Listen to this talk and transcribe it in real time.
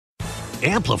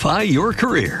Amplify your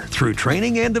career through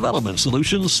training and development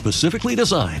solutions specifically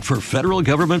designed for federal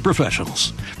government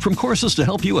professionals. From courses to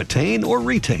help you attain or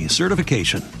retain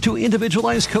certification, to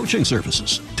individualized coaching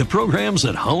services, to programs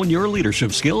that hone your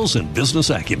leadership skills and business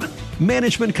acumen,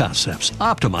 Management Concepts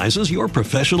optimizes your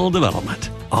professional development.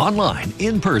 Online,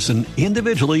 in person,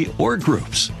 individually, or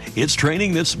groups, it's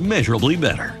training that's measurably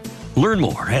better. Learn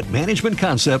more at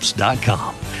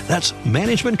managementconcepts.com. That's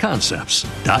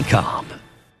managementconcepts.com.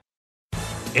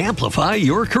 Amplify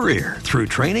your career through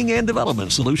training and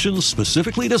development solutions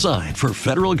specifically designed for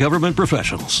federal government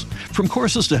professionals. From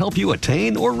courses to help you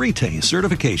attain or retain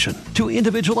certification, to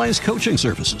individualized coaching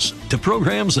services, to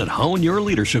programs that hone your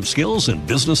leadership skills and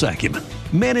business acumen,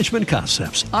 Management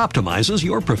Concepts optimizes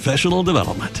your professional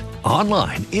development.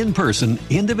 Online, in person,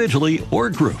 individually, or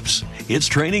groups, it's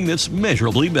training that's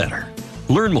measurably better.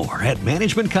 Learn more at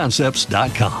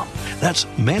managementconcepts.com. That's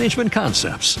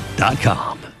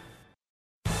managementconcepts.com.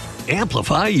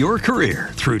 Amplify your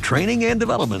career through training and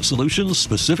development solutions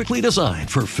specifically designed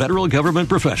for federal government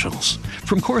professionals.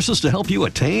 From courses to help you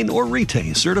attain or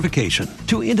retain certification,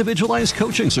 to individualized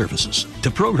coaching services,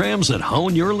 to programs that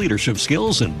hone your leadership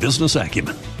skills and business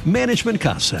acumen, Management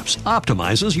Concepts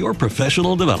optimizes your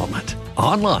professional development.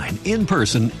 Online, in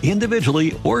person,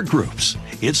 individually, or groups,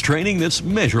 it's training that's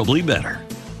measurably better.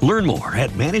 Learn more at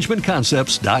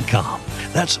managementconcepts.com.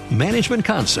 That's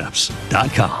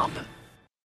managementconcepts.com.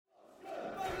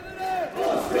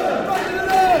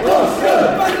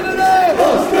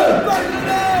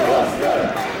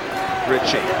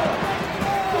 Ritchie.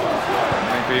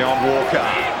 Maybe on Walker.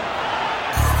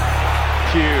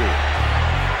 Pugh.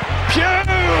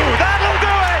 That'll do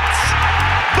it!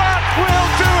 That will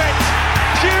do it!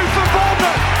 Pugh for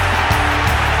Bournemouth!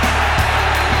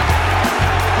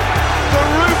 The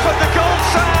roof of the Gold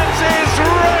Sands is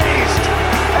raised!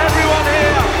 Everyone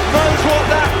here knows what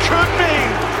that could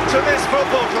mean to this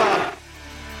football club.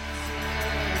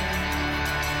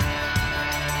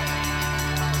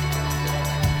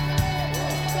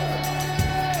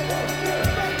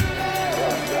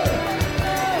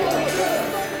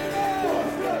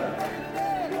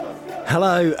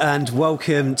 Hello and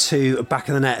welcome to Back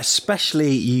of the Net,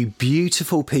 especially you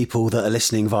beautiful people that are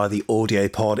listening via the audio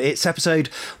pod. It's episode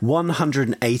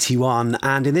 181,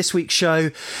 and in this week's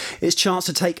show, it's a chance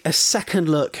to take a second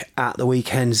look at the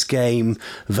weekend's game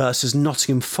versus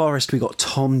Nottingham Forest. We got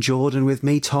Tom Jordan with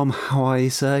me. Tom, how are you,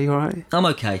 sir? You all right? I'm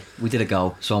okay. We did a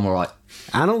goal, so I'm all right.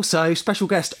 And also, special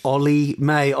guest, Ollie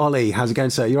May. Ollie, how's it going,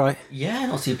 sir? You all right? Yeah,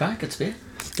 not too bad. Good to be here.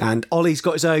 And Ollie's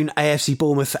got his own AFC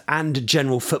Bournemouth and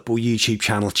General Football YouTube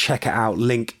channel. Check it out.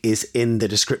 Link is in the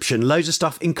description. Loads of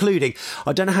stuff, including,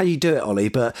 I don't know how you do it, Ollie,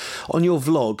 but on your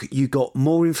vlog, you got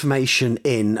more information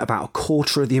in about a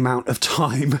quarter of the amount of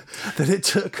time that it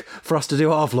took for us to do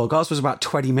our vlog. Ours was about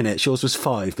 20 minutes. Yours was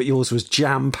 5, but yours was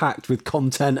jam-packed with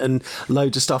content and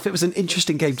loads of stuff. It was an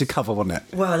interesting game to cover, wasn't it?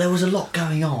 Well, there was a lot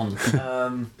going on.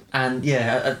 And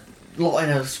yeah, a lot in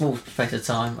a small space of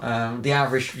time. The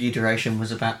average view duration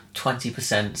was about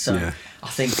 20%, so yeah. I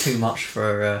think too much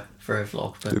for a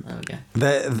vlog, but there we go.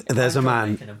 There's a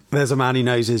man who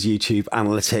knows his YouTube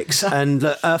analytics. And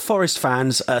Forest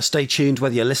fans, stay tuned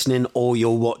whether you're listening or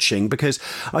you're watching, because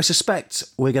I suspect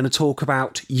we're going to talk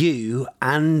about you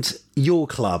and your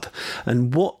club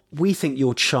and what we think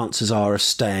your chances are of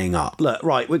staying up. Look,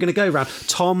 right, we're going to go round.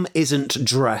 Tom isn't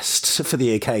dressed for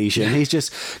the occasion. He's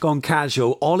just gone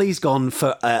casual. Ollie's gone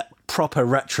for a proper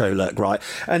retro look, right?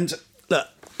 And look,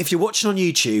 if you're watching on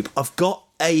YouTube, I've got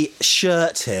a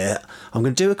shirt here. I'm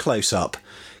going to do a close-up.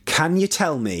 Can you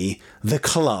tell me the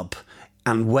club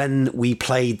and when we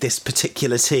played this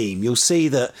particular team? You'll see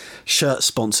that shirt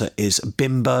sponsor is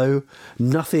Bimbo.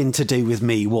 Nothing to do with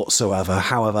me whatsoever.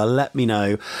 However, let me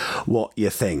know what you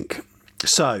think.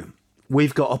 So,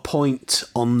 we've got a point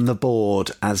on the board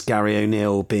as Gary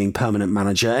O'Neill being permanent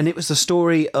manager, and it was the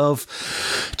story of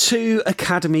 2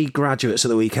 academy graduates at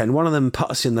the weekend. One of them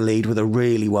put us in the lead with a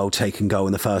really well-taken goal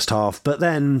in the first half, but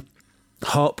then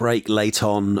heartbreak late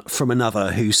on from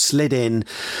another who slid in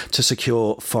to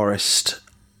secure Forest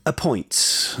a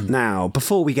point. Now,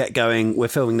 before we get going, we're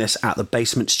filming this at the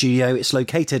Basement Studio. It's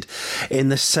located in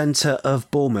the centre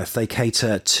of Bournemouth. They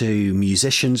cater to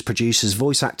musicians, producers,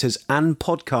 voice actors and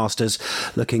podcasters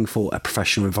looking for a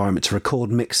professional environment to record,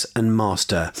 mix and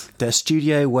master. Their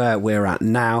studio where we're at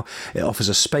now, it offers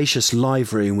a spacious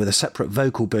live room with a separate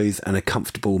vocal booth and a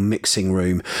comfortable mixing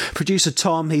room. Producer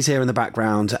Tom, he's here in the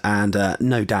background, and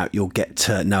no doubt you'll get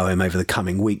to know him over the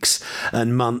coming weeks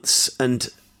and months. And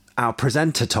our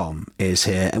presenter, Tom, is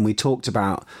here, and we talked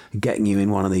about getting you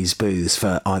in one of these booths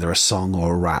for either a song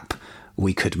or a rap.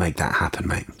 we could make that happen,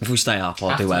 mate. If we stay up,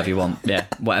 I'll do whatever you want. Yeah,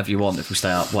 whatever you want. If we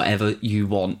stay up, whatever you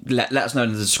want. Let us know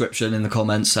in the description, in the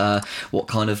comments,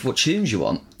 what tunes you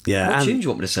want. Yeah, what tunes you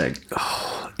want me to sing?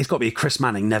 It's got to be a Chris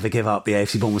Manning Never Give Up, the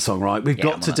AFC Bournemouth song, right? We've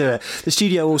got to do it. The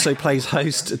studio also plays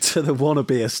host to the Wanna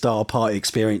Be a Star party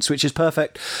experience, which is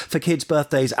perfect for kids'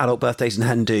 birthdays, adult birthdays and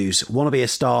hen do's.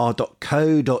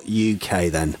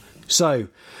 wannabeastar.co.uk then. So,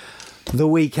 the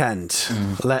weekend.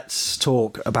 Let's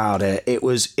talk about it.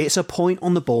 It's a point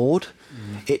on the board.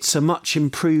 It's a much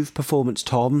improved performance,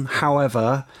 Tom.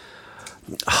 However,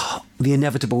 the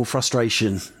inevitable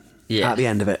frustration at the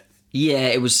end of it. Yeah,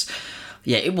 it was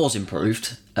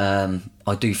improved.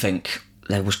 I do think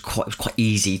it was quite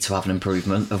easy to have an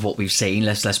improvement of what we've seen.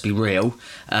 Let's be real.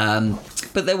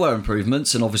 But there were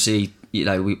improvements, and obviously,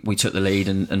 we took the lead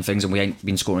and things, and we ain't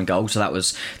been scoring goals, so that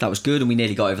was good, and we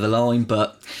nearly got over the line.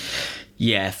 But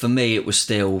yeah, for me, it was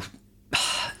still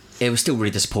really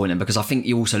disappointing, because I think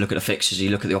you also look at the fixtures, you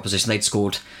look at the opposition. They'd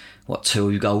scored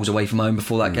 2 goals away from home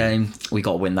before that game. We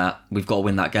got to win that. We've got to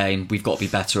win that game. We've got to be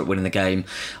better at winning the game.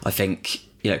 I think,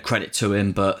 credit to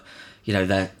him, but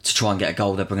they're to try and get a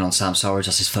goal, they're bringing on Sam Surridge.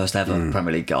 That's his first ever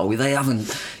Premier League goal. They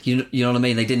haven't, you know what I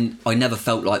mean? They didn't. I never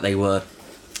felt like they were,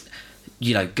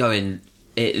 going.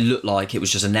 It looked like it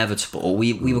was just inevitable.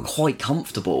 We were quite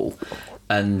comfortable,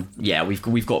 and yeah, we've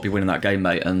got to be winning that game,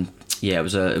 mate. And yeah, it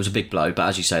was a big blow, but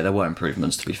as you say, there were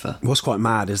improvements, to be fair. What's quite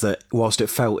mad is that whilst it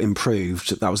felt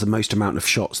improved, that was the most amount of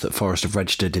shots that Forest have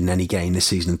registered in any game this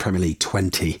season in the Premier League,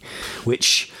 20,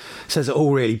 which says it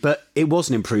all, really. But it was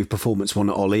an improved performance, one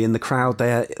at Ollie, and the crowd,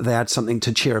 they had something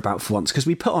to cheer about for once, because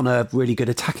we put on a really good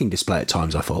attacking display at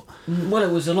times, I thought. Well,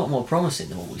 it was a lot more promising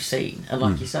than what we've seen, and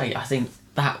like you say, I think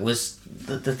that was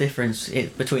the difference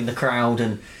between the crowd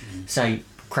and, say,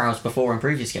 crowds before in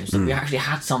previous games. We actually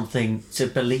had something to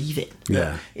believe in.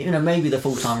 Yeah. Maybe the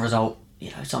full-time result,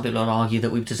 some people would argue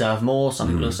that we deserve more. Some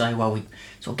people will say, well, we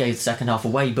sort of gave the second half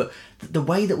away. But the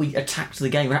way that we attacked the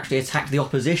game, we actually attacked the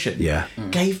opposition,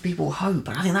 gave people hope.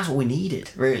 And I think that's what we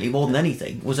needed, really, more than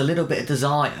anything, was a little bit of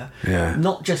desire. Yeah.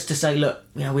 Not just to say, look,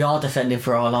 we are defending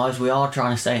for our lives, we are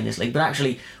trying to stay in this league, but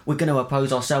actually we're going to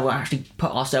oppose ourselves, we'll actually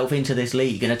put ourselves into this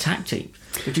league and attack teams,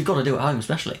 which you've got to do at home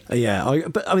especially. Yeah,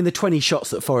 but the 20 shots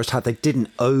that Forest had, they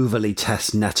didn't overly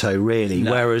test Neto, really,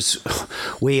 whereas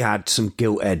we had some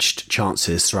gilt-edged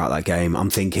chances throughout that game.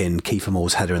 I'm thinking Kiefer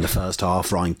Moore's header in the first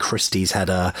half, Ryan Christie's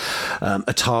header,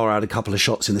 Atara had a couple of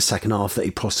shots in the second half that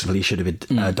he possibly should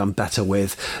have done better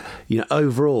with.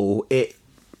 Overall, it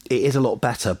is a lot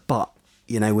better, but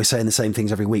we're saying the same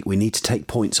things every week. We need to take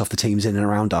points off the teams in and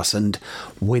around us, and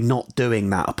we're not doing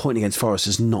that. A point against Forest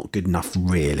is not good enough,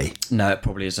 really. No, it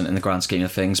probably isn't in the grand scheme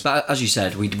of things. But as you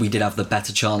said, we did have the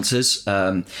better chances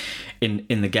in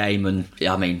the game, and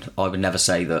I would never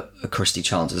say that a Christie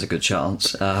chance is a good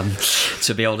chance.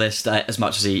 To be honest, as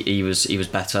much as he was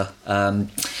better.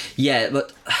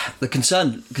 But the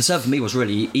concern for me was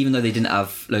really, even though they didn't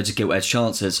have loads of gilt-edged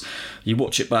chances, you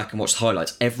watch it back and watch the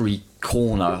highlights. Every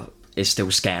corner is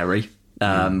still scary.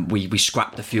 We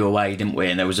scrapped a few away, didn't we?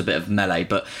 And there was a bit of melee,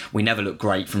 but we never looked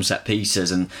great from set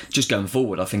pieces. And just going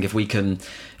forward, I think if we can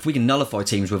nullify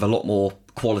teams with a lot more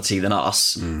quality than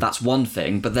us, that's one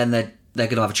thing. But then they're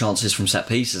going to have chances from set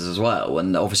pieces as well.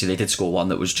 And obviously they did score one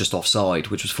that was just offside,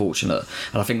 which was fortunate.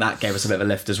 And I think that gave us a bit of a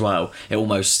lift as well.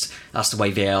 That's the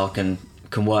way VAR can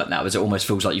work now, is it almost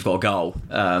feels like you've got a goal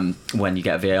when you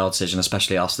get a VAR decision,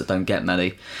 especially us that don't get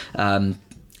many.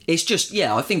 It's just,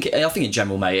 I think in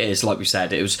general, mate, it is, like we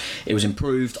said, it was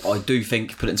improved. I do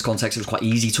think, put it into context, it was quite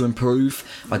easy to improve.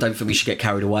 I don't think we should get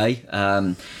carried away.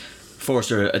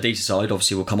 Forest are a decent side,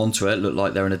 obviously we'll come on to it. Look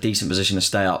like they're in a decent position to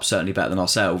stay up, certainly better than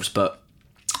ourselves, but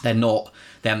they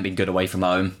haven't been good away from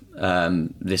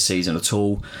home this season at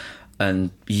all. And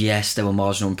yes, there were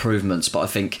marginal improvements, but I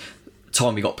think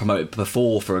time we got promoted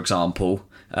before, for example,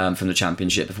 from the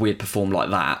Championship, if we had performed like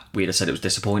that, we'd have said it was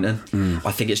disappointing.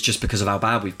 I think it's just because of how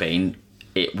bad we've been,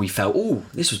 we felt,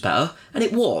 this was better, and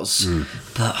it was.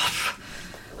 But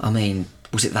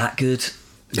was it that good?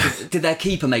 Did their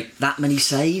keeper make that many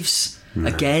saves? No.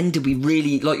 Again, did we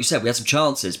really, like you said, we had some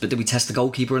chances, but did we test the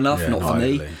goalkeeper enough? Not for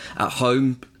me. At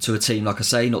home, to a team, like I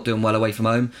say, not doing well away from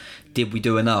home, did we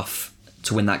do enough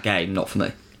to win that game? Not for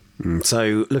me.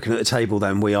 So looking at the table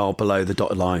then, we are below the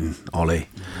dotted line, Ollie.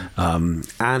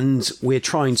 And we're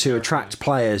trying to attract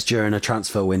players during a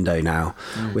transfer window now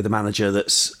with a manager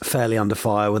that's fairly under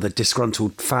fire, with a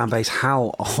disgruntled fan base.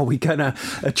 How are we going to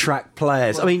attract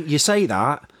players? You say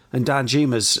that, and Dan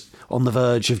Juma's on the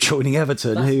verge of joining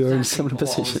Everton, who are in a similar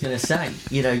position. I was going to say,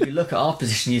 you look at our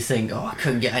position, you think, I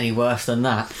couldn't get any worse than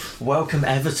that. Welcome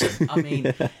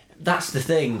Everton. That's the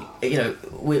thing.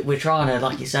 We're trying to,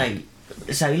 like you say,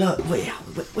 say, look, we're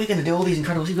going to do all these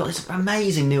incredible. We've got this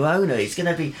amazing new owner. It's going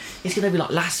to be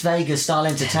like Las Vegas style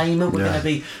entertainment. We're going to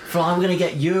be flying. We're going to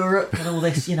get Europe and all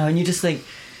this, and you just think,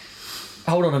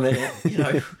 hold on a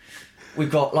minute,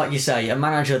 we've got, like you say, a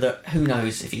manager that who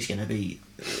knows if he's going to be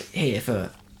here for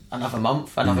another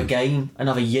month, another game,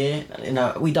 another year.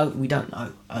 We don't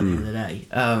know at the end of the day.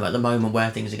 At the moment, where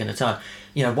things are going to turn.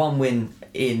 One win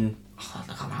in I can't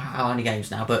remember how many games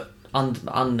now, but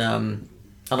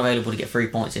unavailable to get 3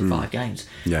 points in 5 games.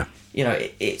 Yeah,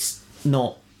 it's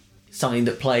not something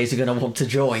that players are going to want to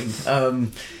join.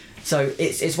 So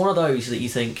it's one of those that you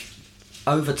think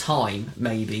over time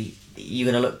maybe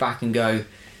you're going to look back and go,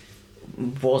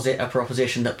 was it a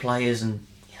proposition that players and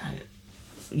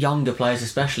younger players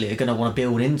especially are going to want to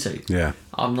build into? Yeah,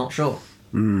 I'm not sure.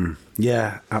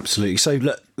 Yeah, absolutely. So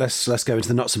look, let's go into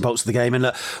the nuts and bolts of the game. And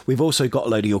look, we've also got a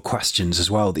load of your questions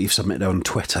as well that you've submitted on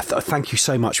Twitter. Thank you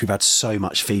so much. We've had so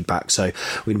much feedback, so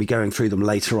we're going to be going through them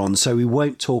later on. So we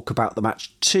won't talk about the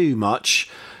match too much.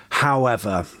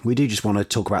 However, we do just want to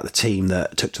talk about the team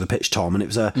that took to the pitch, Tom, and it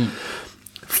was a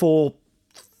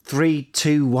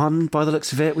 4-3-2-1 by the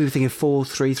looks of it. We were thinking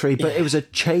 4-3-3, but it was a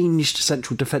changed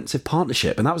central defensive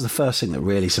partnership, and that was the first thing that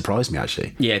really surprised me,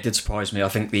 actually. Yeah, it did surprise me. I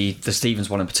think the Stephens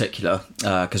one in particular,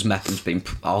 because Meckham's been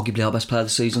arguably our best player of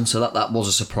the season, so that was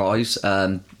a surprise.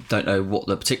 Don't know what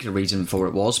the particular reason for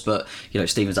it was, but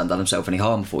Stephens hadn't done himself any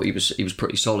harm before. He was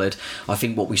pretty solid. I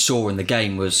think what we saw in the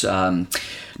game was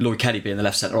Lloyd Kelly being the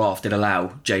left centre half did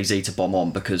allow Jay-Z to bomb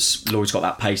on, because Lloyd's got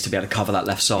that pace to be able to cover that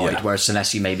left side, whereas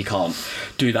Senesi maybe can't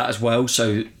do that as well.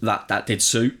 So that did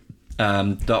suit.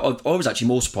 I was actually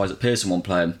more surprised that Pearson wasn't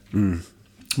playing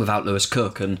without Lewis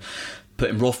Cook, and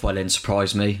putting Rothwell in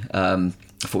surprised me.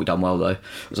 I thought we'd done well though,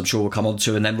 as I'm sure we'll come on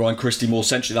to. And then Ryan Christie more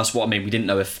centrally. That's what I mean. We didn't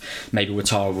know if maybe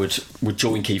Ouattara would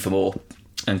join Kiefer Moore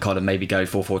and kind of maybe go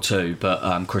 4-4-2,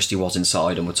 but Christie was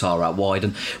inside and Ouattara out wide.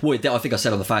 And I think I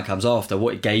said on the fan cams after,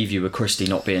 what it gave you with Christie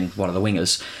not being one of the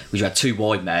wingers was you had 2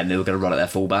 wide men who were going to run at their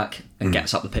fullback and get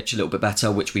us up the pitch a little bit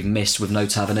better, which we've missed with no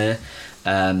Tavernier.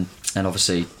 And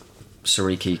obviously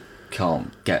Siriki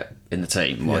can't get in the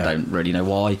team. Well, I don't really know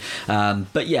why.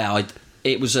 But yeah,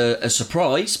 it was a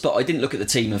surprise, but I didn't look at the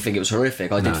team and think it was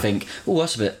horrific. I did think,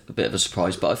 that's a bit of a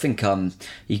surprise, but I think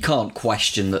you can't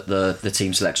question that the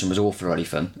team selection was awful or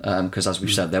anything, because as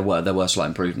we've said, there were slight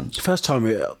improvements. First time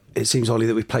it seems, Ollie,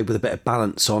 that we've played with a bit of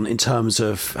balance on in terms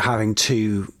of having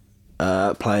 2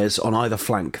 players on either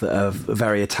flank that are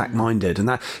very attack minded, and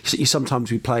that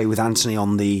sometimes we play with Anthony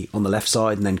on the left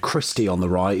side and then Christie on the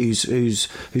right, who's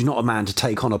not a man to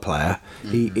take on a player.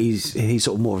 He's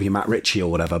sort of more of your Matt Ritchie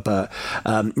or whatever, but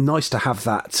nice to have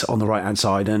that on the right hand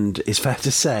side, and it's fair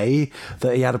to say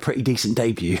that he had a pretty decent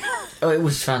debut. It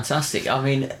was fantastic. I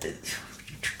mean,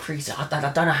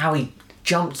 I don't know how he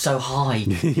jumped so high.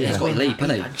 He's got a leap,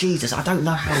 hasn't he? Jesus, I don't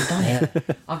know how he's done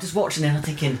it. I'm just watching it and I'm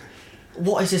thinking,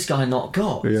 what has this guy not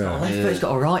got? He's got a left foot, he's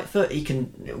got a right foot, he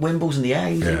can win balls in the air,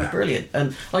 he was brilliant.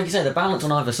 And like you say, the balance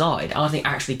on either side, I think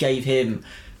actually gave him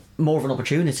more of an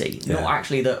opportunity. Not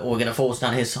actually that we're going to force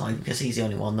down his side because he's the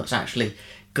only one that's actually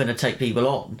going to take people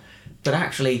on, but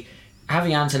actually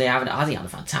having Anthony, I think he had a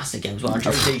fantastic game as well.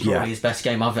 Jay-Z's probably his best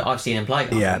game I've seen him play.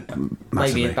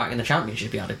 Maybe back in the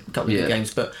Championship he had a couple of good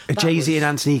games, but a Jay-Z and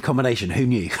Anthony combination, who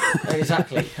knew?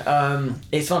 Exactly.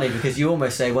 It's funny because you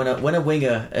almost say when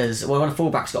a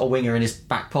fullback's got a winger in his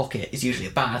back pocket, it's usually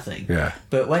a bad thing. Yeah.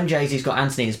 But when Jay-Z's got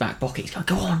Anthony in his back pocket, he's going,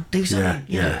 go on, do something.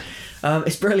 Yeah.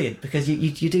 It's brilliant because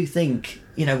you do think,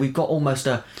 we've got almost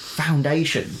a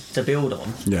foundation to build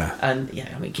on. Yeah. And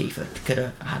I mean, Kiefer could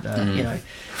have had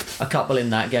a couple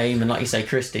in that game, and like you say,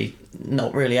 Christie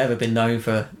not really ever been known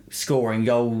for scoring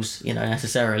goals,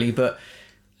 necessarily, but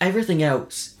everything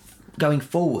else going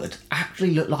forward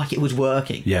actually looked like it was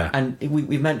working. Yeah. And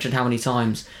we've mentioned how many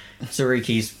times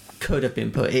Siriki's could have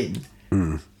been put in.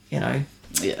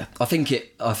 Yeah, I think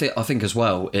as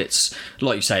well, it's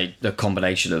like you say, the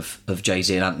combination of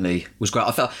Jay-Z and Anthony was great.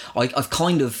 I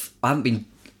haven't been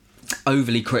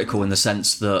overly critical in the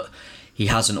sense that he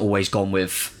hasn't always gone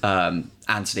with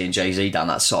Anthony and Jay-Z down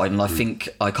that side, and I think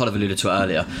I kind of alluded to it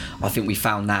earlier. I think we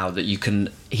found now that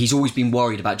he's always been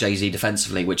worried about Jay-Z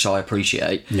defensively, which I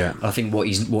appreciate. Yeah, I think what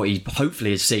he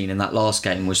hopefully has seen in that last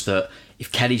game was that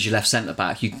if Kelly's your left centre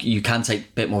back, you can take a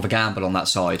bit more of a gamble on that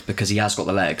side because he has got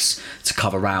the legs to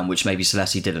cover round, which maybe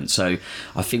Celeste didn't. So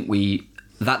I think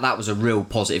that was a real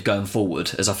positive going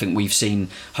forward, as I think we've seen.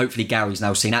 Hopefully Gary's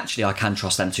now seen, actually I can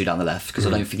trust them 2 down the left, because I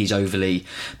don't think he's overly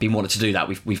been wanted to do that.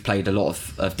 We've played a lot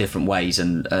of different ways,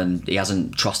 and he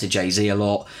hasn't trusted Jay-Z a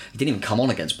lot. He didn't even come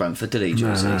on against Brentford, did he,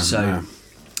 Jay-Z? No.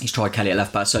 He's tried Kelly at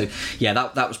left back, so yeah,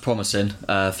 that was promising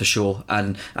for sure.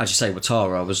 And as you say,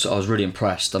 Ouattara, I was really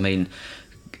impressed. I mean,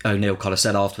 O'Neill kind of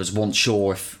said afterwards, wasn't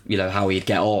sure if how he'd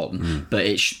get on, but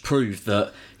it proved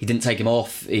that he didn't take him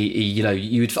off.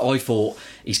 I thought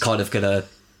he's kind of gonna.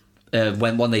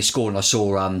 When they scored and I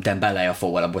saw Dembele, I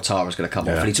thought, Ouattara's going to come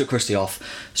off, and he took Christie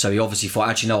off. So he obviously thought,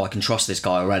 actually, no, I can trust this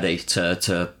guy already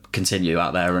to continue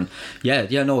out there. And I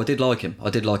did like him. I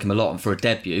did like him a lot. And for a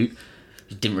debut,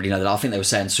 didn't really know that. I think they were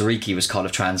saying Sariki was kind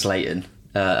of translating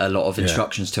a lot of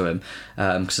instructions to him,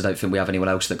 because I don't think we have anyone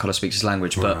else that kind of speaks his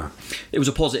language. But it was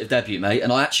a positive debut, mate.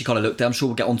 And I actually kind of looked at it, I'm sure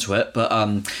we'll get onto it, but I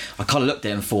kind of looked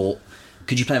at him and thought,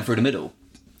 could you play him through the middle?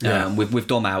 With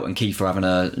Dom out and Kiefer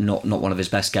having not one of his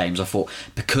best games, I thought,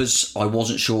 because I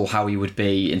wasn't sure how he would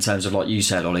be in terms of, like you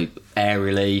said, Ollie,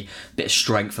 aerially, bit of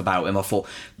strength about him, I thought,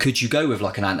 could you go with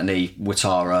like an Anthony,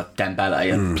 Ouattara,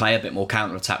 Dembele and play a bit more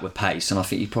counter-attack with pace? And I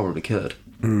think you probably could.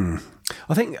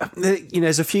 I think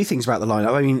there's a few things about the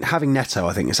lineup. I mean, having Neto,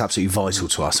 I think, is absolutely vital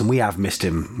to us, and we have missed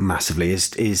him massively.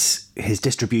 His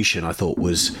distribution, I thought,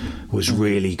 was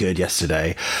really good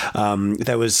yesterday.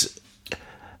 There was.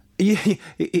 You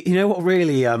know what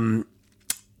really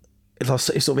it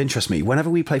sort of interests me? Whenever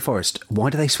we play Forest,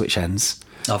 why do they switch ends?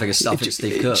 I think it's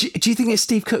Steve Cook. Do you think it's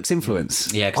Steve Cook's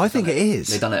influence? Yeah, I think it is.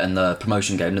 They've done it in the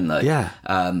promotion game, didn't they? Yeah.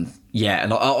 And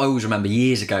I always remember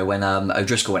years ago when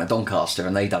O'Driscoll went to Doncaster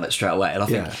and they done it straight away. And I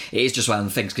think it is just one of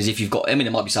the things, because if you've got, I mean,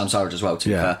 it might be Sam Surridge as well, to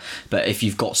be fair, but if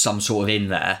you've got some sort of in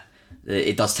there,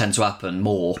 it does tend to happen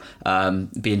more.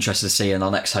 Be interested to see in our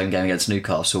next home game against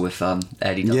Newcastle if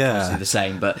Eddie does do the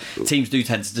same. But teams do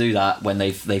tend to do that when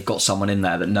they've got someone in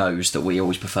there that knows that we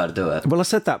always prefer to do it. Well, I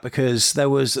said that because there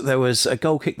was a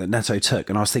goal kick that Neto took,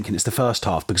 and I was thinking it's the first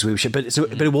half because we were, but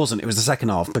it wasn't. It was the second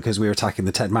half because we were attacking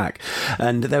the Ted Mack,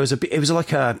 and it was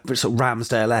like a sort of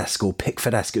Ramsdale-esque or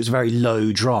Pickford-esque. It was a very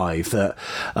low drive that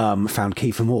found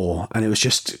Kiefer Moore, and it was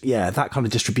just that kind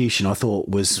of distribution I thought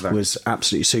was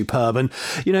absolutely superb. And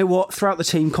you know what? Throughout the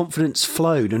team, confidence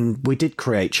flowed, and we did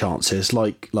create chances.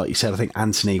 Like you said, I think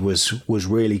Anthony was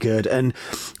really good. And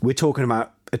we're talking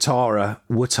about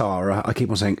Ouattara. I keep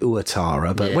on saying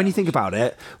Ouattara, but when you think about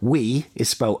it, we is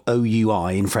spelled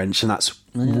O-U-I in French, and that's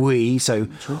we. So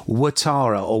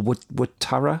Ouattara or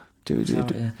Ouattara.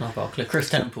 Not got a clue. Chris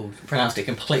Temple pronounced it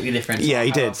completely different. Yeah,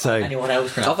 he did. So anyone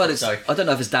else pronounced it? I don't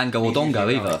know if it's Dango or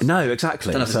Dongo either. No, exactly.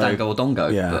 I don't know if it's Dango or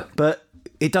Dongo. Yeah, but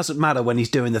it doesn't matter when he's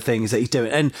doing the things that he's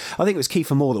doing. And I think it was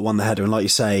Kiefer Moore that won the header. And like you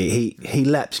say, he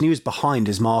leapt and he was behind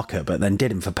his marker, but then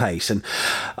did him for pace. And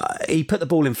he put the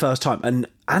ball in first time. And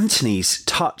Anthony's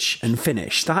touch and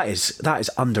finish, that is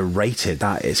underrated.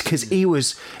 That is, because he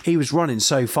was running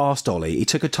so fast, Ollie. He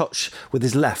took a touch with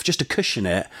his left just to cushion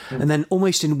it, and then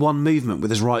almost in one movement with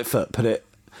his right foot put it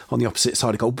on the opposite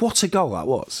side of goal. What a goal that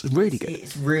was. Really good.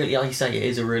 It's really, like you say, it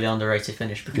is a really underrated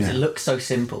finish because it looks so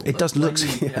simple. It does look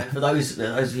for those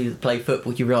of you that play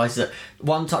football, you realise that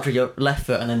one touch with your left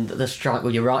foot and then the strike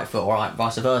with your right foot, or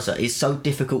vice versa, is so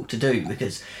difficult to do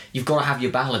because you've got to have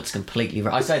your balance completely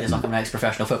right. I say this like I'm an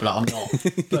ex-professional footballer, I'm not.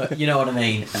 But you know what I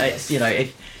mean. It's,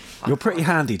 you're pretty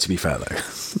handy, to be fair, though.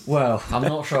 Well, I'm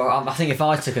not sure. I think if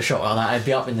I took a shot like that, I'd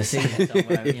be up in the sea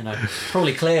somewhere,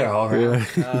 probably clearer around,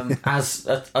 as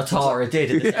Ouattara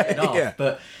did in the second half. Yeah.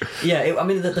 But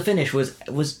the finish was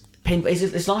pinned.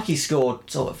 It's like he scored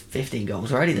sort of 15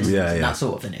 goals already this season, that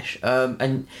sort of finish.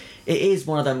 And it is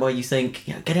one of them where you think,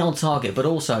 get it on target, but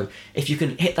also if you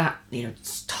can hit that,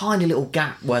 tiny little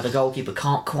gap where the goalkeeper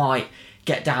can't quite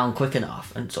get down quick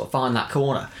enough and sort of find that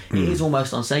corner, it is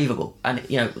almost unsavable. And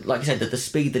like you said, the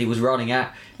speed that he was running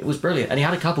at, it was brilliant. And he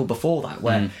had a couple before that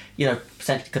where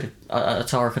potentially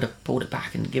Ouattara could have pulled it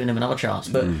back and given him another chance.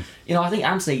 But I think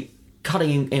Anthony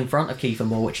cutting in front of Kiefer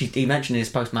Moore, which he mentioned in his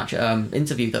post-match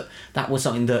interview that was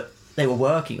something that they were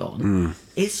working on,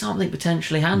 is something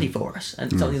potentially handy for us,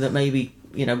 and something that maybe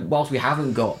whilst we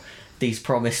haven't got these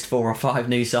promised 4 or 5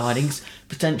 new signings,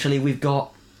 potentially we've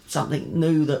got something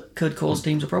new that could cause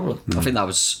teams a problem. I think I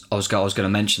was going to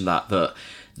mention that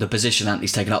the position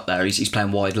Anthony's taken up there, he's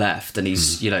playing wide left, and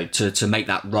he's to make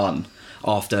that run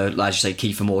after, as you say,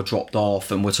 Kiefer Moore dropped off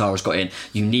and Ouattara's got in.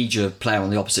 You need your player on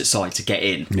the opposite side to get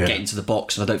in, get into the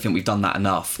box, and I don't think we've done that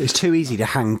enough. It's too easy to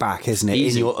hang back, isn't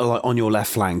it? On your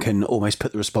left flank and almost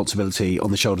put the responsibility on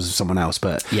the shoulders of someone else.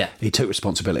 But he took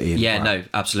responsibility. No,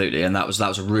 absolutely, and that was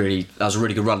a really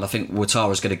good run. I think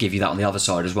Ouattara's going to give you that on the other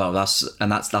side as well.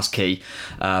 That's key.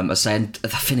 I saying the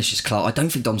finish is class. I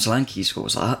don't think Dom Solanke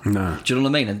scores that. No, do you know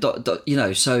what I mean?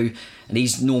 And so. And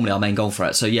he's normally our main goal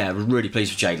threat. So yeah, we're really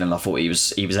pleased with Jalen. I thought he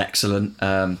was excellent.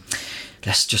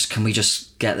 can we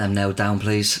just get them nailed down,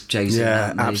 please, Jay-Z?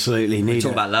 Yeah, absolutely. We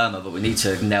talk about Lerma, but we need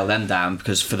to nail them down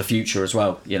because for the future as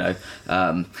well. You know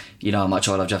how much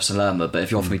I love Jefferson Lerma, but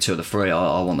if you offer me 2 of the 3,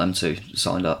 I want them to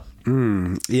signed up.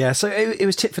 Yeah, so it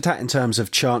was tit for tat in terms of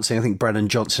chancing. I think Brennan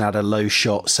Johnson had a low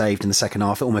shot saved in the second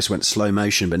half. It almost went slow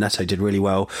motion, but Neto did really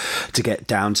well to get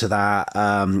down to that.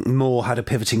 Moore had a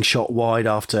pivoting shot wide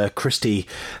after Christie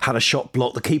had a shot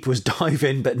blocked. The keeper was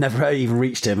diving but never even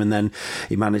reached him, and then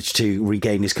he managed to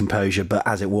regain his composure. But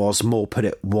as it was, Moore put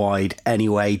it wide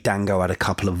anyway. Dango had a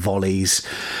couple of volleys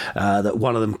that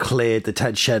one of them cleared the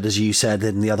Ted shed, as you said,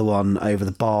 and the other one over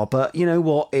the bar. But you know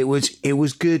what? It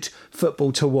was good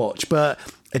football to watch. But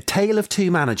a tale of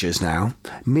 2 managers now,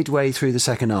 midway through the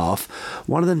second half.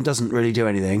 One of them doesn't really do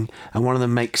anything, and one of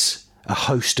them makes a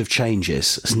host of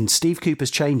changes. And Steve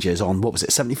Cooper's changes on,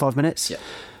 75 minutes? Yeah.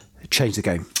 Changed the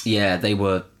game. Yeah, they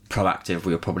were proactive.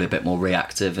 We were probably a bit more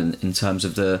reactive in terms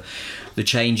of the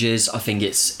changes. I think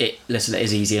it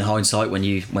is easy in hindsight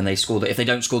when they score if they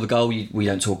don't score the goal, we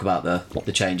don't talk about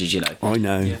the changes, you know. I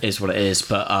know. It is what it is,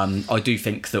 but I do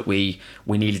think that we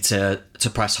needed to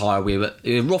press higher.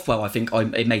 Rothwell, I think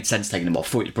it made sense taking him off. I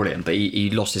thought he was brilliant, but he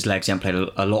lost his legs. He hadn't played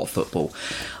a lot of football.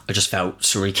 I just felt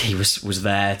Siriki was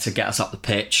there to get us up the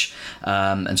pitch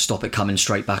and stop it coming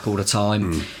straight back all the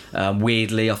time.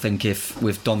 Weirdly, I think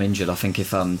with Dom injured, I think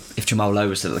if Jamal Lowe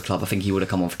was still at the club, I think he would have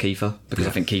come on for Kiefer, because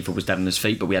I think Kiefer was dead on his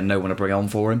feet, but we had no one to bring on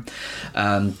for him.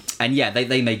 And yeah,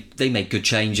 they made good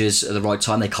changes at the right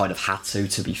time. They kind of had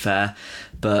to be fair.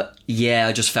 But yeah,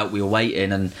 I just felt we were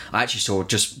waiting, and I actually saw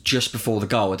just before the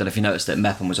goal, I don't know if you noticed, that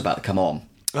Mepham was about to come on.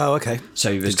 Oh, okay.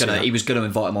 So he was gonna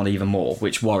invite him on even more,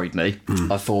 which worried me.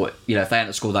 I thought, if they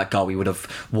hadn't scored that goal, he would have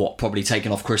probably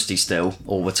taken off Christie still,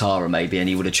 or Ouattara maybe, and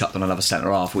he would have chucked on another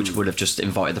centre half, which would have just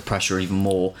invited the pressure even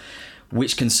more,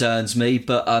 which concerns me.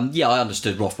 But I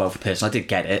understood Rothwell for Pearson. I did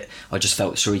get it. I just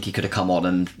felt Siriki could have come on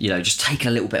and just taken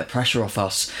a little bit of pressure off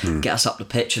us, get us up the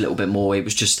pitch a little bit more. It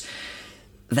was just.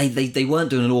 They weren't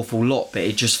doing an awful lot, but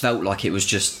it just felt like we were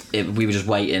just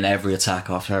waiting every attack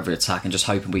after every attack and just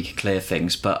hoping we could clear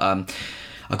things. But I've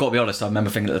got to be honest, I remember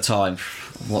thinking at the time,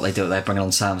 what they do, they're bringing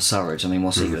on Sam Surridge. I mean,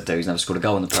 what's he going to do? He's never scored a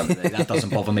goal in the Premier League. That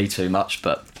doesn't bother me too much,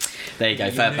 but there you go.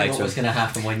 Fair play to him. What was going to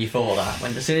happen when you thought that?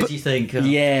 As soon as you think...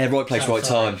 right place, right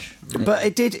time. But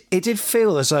it did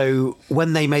feel as though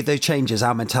when they made those changes,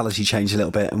 our mentality changed a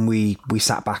little bit, and we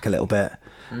sat back a little bit.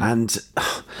 And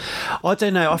I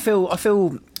don't know. I feel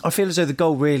as though the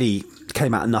goal really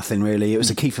came out of nothing. Really, it was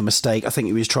a Kiefer mistake. I think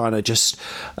he was trying to just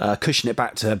cushion it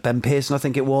back to Ben Pearson. I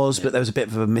think it was, but there was a bit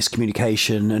of a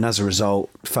miscommunication, and as a result,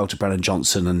 fell to Brennan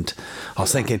Johnson. And I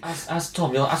was thinking, as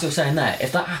Tom, as you're saying there,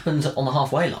 if that happens on the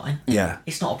halfway line,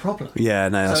 it's not a problem. Yeah,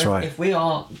 no, that's right. If we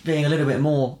are being a little bit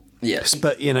more. Yes,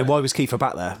 but why was Kiefer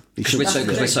back there? Because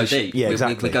we're so deep. Yeah,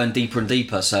 exactly. We're going deeper and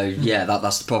deeper. So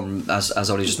that's the problem. As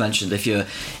Ollie just mentioned, if you're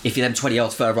then 20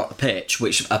 yards further up the pitch,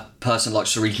 which a person like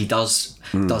Siriki does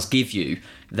give you,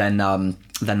 then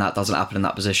that doesn't happen in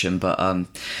that position. But but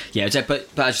as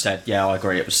you said, I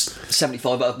agree. It was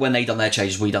 75. But when they done their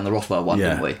changes, we done the Rothwell one,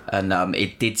 didn't we? And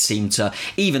it did seem to,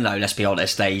 even though, let's be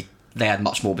honest, they had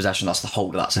much more possession than us the whole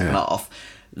of that second half.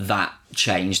 That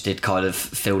change did kind of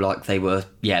feel like they were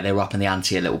up in the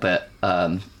ante a little bit,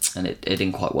 and it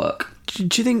didn't quite work. Do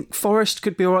you think Forest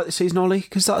could be all right this season, Ollie?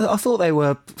 Because I thought they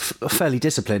were fairly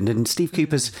disciplined, and Steve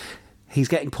Cooper's... He's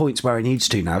getting points where he needs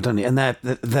to now, doesn't he? And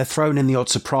they're thrown in the odd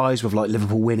surprise with like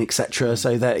Liverpool win, etc.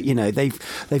 So that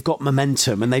they've got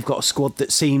momentum, and they've got a squad that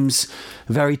seems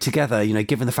very together.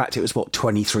 Given the fact it was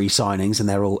 23 signings and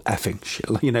they're all effing shit.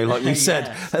 Like you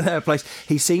said at their place,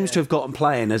 he seems to have gotten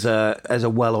playing as a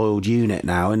well-oiled unit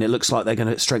now, and it looks like they're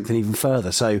going to strengthen even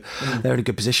further. So they're in a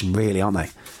good position, really, aren't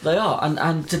they? They are,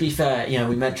 and to be fair,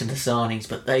 we mentioned the signings,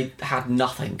 but they had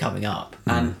nothing coming up,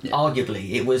 and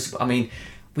arguably it was. I mean.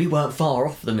 We weren't far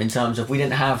off them in terms of we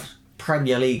didn't have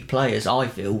Premier League players, I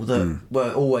feel, that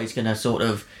were always going to sort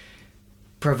of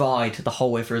provide the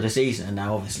whole way through the season. And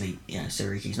now, obviously,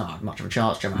 Siriki's not had much of a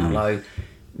chance. Jamal Lowe,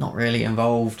 not really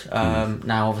involved.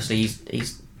 Now, obviously,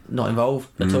 he's not involved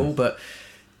at all. But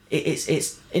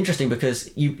it's interesting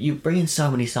because you bring in so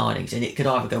many signings, and it could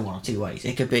either go one or two ways.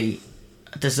 It could be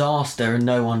a disaster and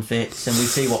no one fits, and we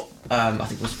see what I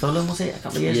think it was Fulham, was it, a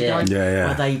couple of years ago,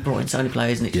 where they brought in so many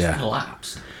players and it just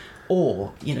collapsed.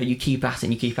 Or you keep at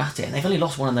it, and they've only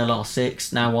lost one in their last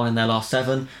 6, now one in their last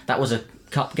 7. That was a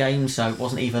cup game, so it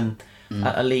wasn't even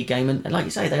a league game. And like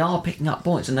you say, they are picking up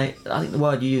points, and I think the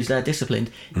word you used there,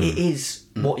 disciplined, it is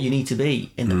what you need to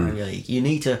be in the Premier League. You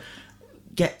need to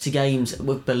get to games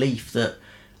with belief that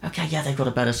they've got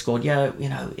a better squad.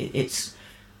 It's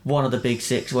one of the big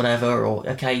six, whatever, or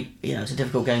okay, it's a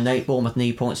difficult game. Bournemouth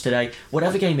need points today.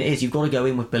 Whatever game it is, you've got to go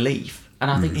in with belief,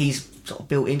 and I think he's sort of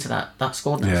built into that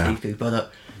squad now, Steve Cooper,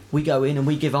 that we go in and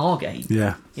we give our game.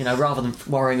 Yeah. Rather than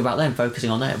worrying about them, focusing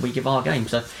on them, we give our game.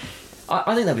 So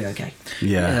I think they'll be okay.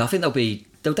 Yeah, I think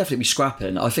they'll definitely be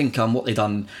scrapping. I think what they've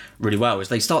done really well is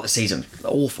they start the season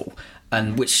awful,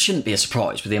 and which shouldn't be a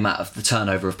surprise with the amount of the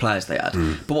turnover of players they had.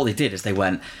 But what they did is they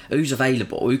went, who's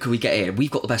available? Who can we get in? We've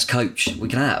got the best coach we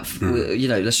can have.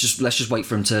 Let's just wait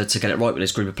for him to get it right with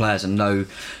his group of players and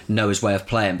know his way of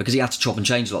playing, because he had to chop and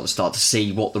change a lot at the start to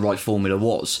see what the right formula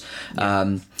was.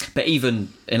 But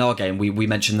even in our game, we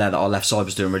mentioned there that our left side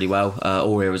was doing really well.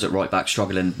 Aurier was at right back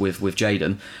struggling with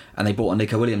Jadon, and they brought on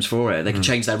Nico Williams for it. They can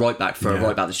change their right back for a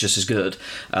right back that's just as good,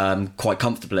 quite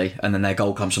comfortably, and then their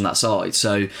goal comes from that side.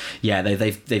 So yeah,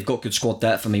 they've got good squad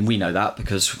depth. I mean, we know that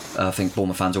because I think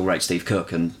Bournemouth fans all rate Steve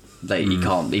Cook, and he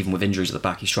can't, even with injuries at the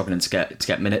back, he's struggling to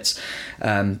get minutes.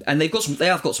 And they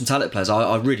have got some talented players.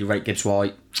 I really rate Gibbs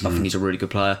White. I think he's a really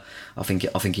good player. I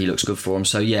think he looks good for them.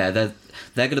 So yeah, they're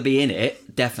going to be in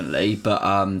it definitely,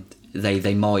 but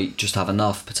they might just have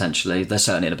enough potentially. They're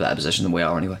certainly in a better position than we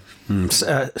are anyway.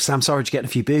 Sam Surridge getting a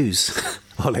few boos,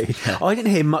 Ollie. I didn't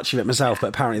hear much of it myself, but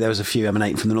apparently there was a few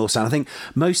emanating from the North Stand. I think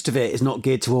most of it is not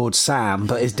geared towards Sam,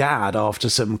 but his dad, after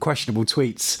some questionable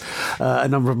tweets a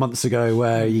number of months ago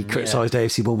where he criticised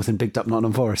AFC Bournemouth and bigged up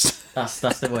Nottingham Forest. That's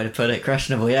the way to put it.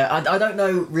 Questionable, yeah. I don't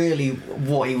know really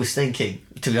what he was thinking,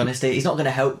 to be honest. He's not going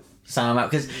to help Sam out,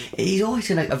 because he's always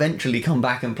going to eventually come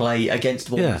back and play against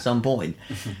Bournemouth at some point.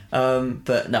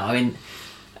 But no, I mean,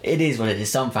 it is what it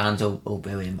is. Some fans will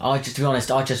boo him. To be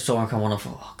honest, I just saw him come on and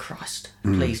thought, oh Christ,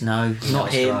 please no,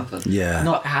 not him.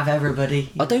 Not have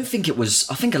everybody. I don't think it was.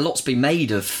 I think a lot's been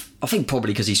made of. I think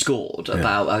probably because he scored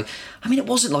about. I mean, it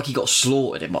wasn't like he got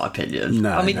slaughtered, in my opinion.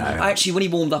 No, actually, when he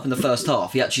warmed up in the first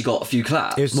half, he actually got a few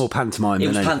claps. It was more pantomime.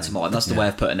 Pantomime. That's the way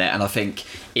of putting it. And I think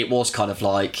it was kind of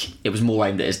like it was more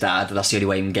aimed at his dad. That's the only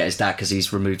way he can get his dad, because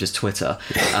he's removed his Twitter.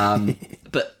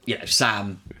 But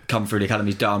Sam come through the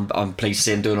academy's done. I'm pleased to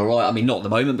see him doing all right. I mean, not at the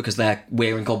moment because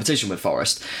we're in competition with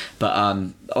Forest. But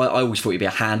I always thought he'd be a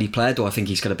handy player. Do I think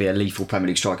he's going to be a lethal Premier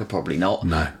League striker? Probably not.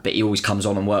 No. But he always comes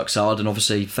on and works hard, and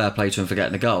obviously fair play to him for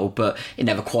getting a goal. But it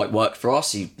never quite worked for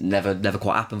us. He never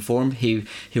quite happened for him.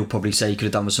 He'll probably say he could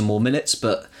have done with some more minutes,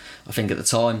 but I think at the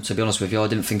time, to be honest with you, I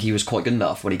didn't think he was quite good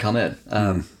enough when he come in.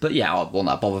 But yeah, I want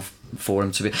that bother for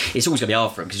him to be. It's always going to be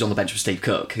hard for him because he's on the bench with Steve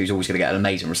Cook, who's always going to get an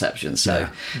amazing reception. So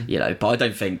but I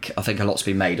don't think. I think a lot's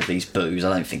been made of these boos.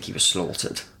 I don't think he was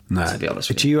slaughtered. No, to be honest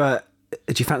with you.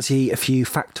 Do you fancy a few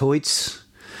factoids?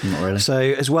 Not really. So,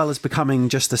 as well as becoming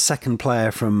just the second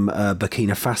player from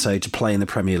Burkina Faso to play in the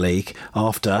Premier League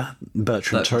after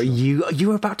Bertrand Traoré, you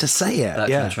were about to say it.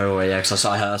 Bertrand Traoré, because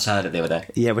I heard it the other day.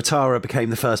 Yeah, Ouattara became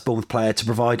the first Bournemouth player to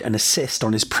provide an assist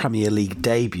on his Premier League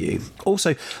debut.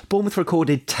 Also, Bournemouth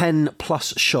recorded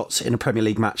 10+ shots in a Premier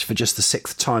League match for just the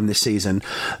 6th time this season,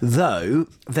 though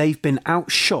they've been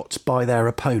outshot by their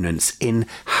opponents in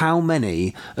how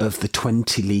many of the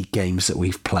 20 league games that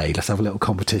we've played? Let's have a little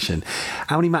competition.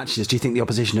 How many matches do you think the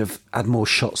opposition have had more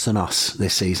shots than us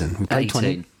this season? We played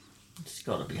 20. It's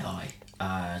got to be high.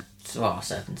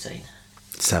 17.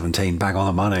 17, bang on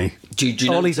the money. Do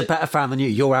you Ollie's a better fan than you.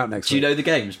 You're out next week. Do you know the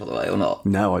games, by the way, or not?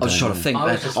 No, I don't. I was trying to think.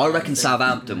 I reckon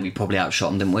Southampton, we probably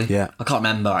outshot them, didn't we? Yeah. I can't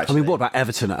remember, actually. I mean, what about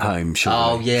Everton at home? Surely?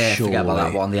 Oh, yeah, forget about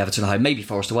that one. The Everton at home. Maybe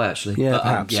Forest away, actually. Yeah, but,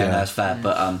 perhaps, no, that's fair.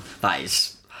 But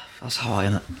that's high,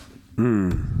 isn't it?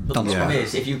 But the problem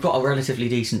is, if you've got a relatively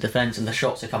decent defence and the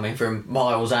shots are coming from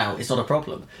miles out, it's not a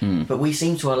problem. But we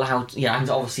seem to allow, and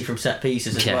obviously from set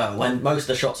pieces as well, when most of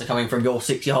the shots are coming from your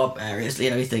 6-yard areas,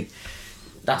 you think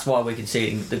that's why we're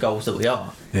conceding the goals that we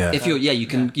are. Yeah. If you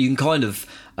can kind of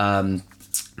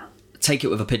take it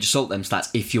with a pinch of salt, them stats,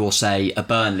 if you're, say, a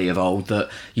Burnley of old, that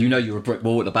you're a brick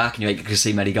wall at the back and you ain't going to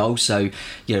concede many goals, so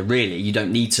really you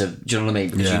don't need to, do you know what I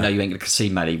mean? Because you ain't going to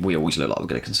concede many. We always look like we're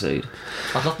going to concede.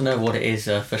 I'd love to know what it is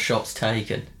for shots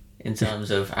taken in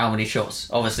terms of how many shots.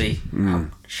 Obviously,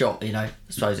 shot, I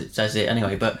suppose it says it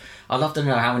anyway, but I'd love to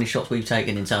know how many shots we've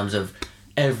taken in terms of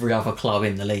every other club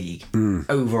in the league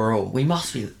overall. We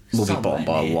must be. We'll be bottom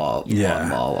by a while.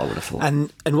 Yeah, I would have thought.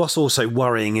 And what's also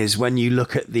worrying is when you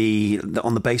look at the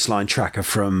on the baseline tracker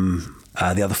from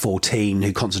the other 14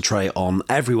 who concentrate on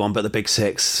everyone but the big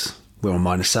six. We're on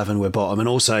 -7, we're bottom, and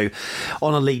also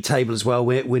on a league table as well.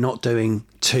 We're not doing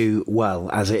too well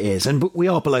as it is, and we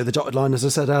are below the dotted line, as I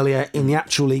said earlier, in the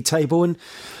actual league table. And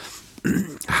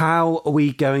how are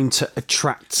we going to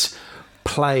attract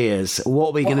players? What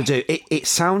are we going to do? It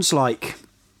sounds like,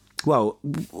 well,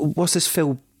 what's this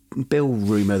Phil Bill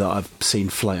rumour that I've seen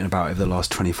floating about over the last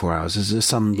 24 hours. Is there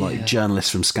some journalist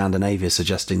from Scandinavia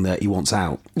suggesting that he wants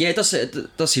out? Yeah, it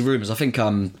does see rumours. I think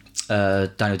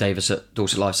Daniel Davis at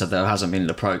Dorset Live said there hasn't been an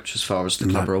approach as far as the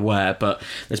club are aware, but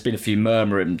there's been a few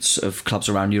murmurings of clubs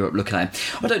around Europe looking at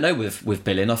him. I don't know with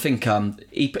Billin. I think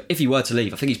if he were to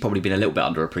leave, I think he's probably been a little bit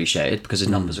underappreciated because his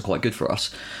numbers are quite good for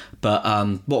us. But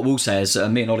what we'll say is,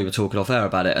 me and Ollie were talking off air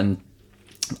about it, and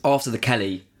after the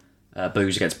Kelly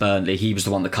boos against Burnley, he was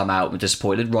the one that come out and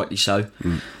disappointed, rightly so.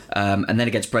 And then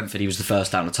against Brentford, he was the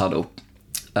first down the tunnel.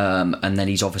 And then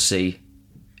he's obviously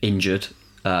injured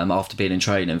after being in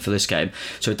training for this game.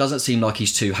 So it doesn't seem like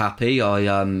he's too happy.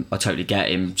 I totally get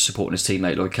him supporting his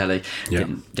teammate Lloyd Kelly.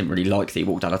 Didn't really like that he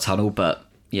walked down a tunnel, but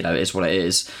it is what it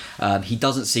is. He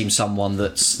doesn't seem someone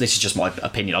that's... This is just my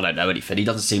opinion, I don't know anything. He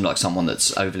doesn't seem like someone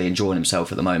that's overly enjoying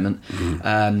himself at the moment.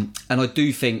 And I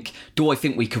do think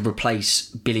we could replace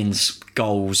Billin's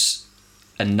goals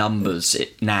and numbers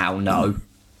now? No,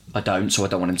 I don't, so I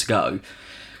don't want him to go.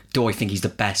 Do I think he's the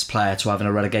best player to have in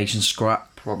a relegation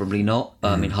scrap? Probably not.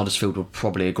 I mean, Huddersfield would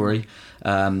probably agree.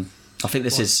 I think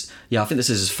this is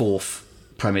his fourth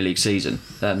Premier League season.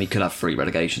 He could have 3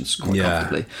 relegations quite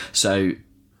comfortably. So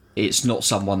it's not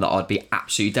someone that I'd be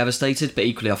absolutely devastated, but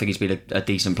equally I think he's been a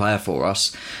decent player for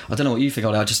us. I don't know what you think,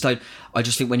 Ollie. I just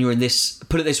think when you're in this,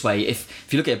 put it this way,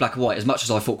 if you look at it black and white, as much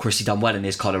as I thought Christie done well in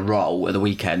his kind of role at the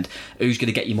weekend, who's going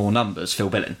to get you more numbers? Phil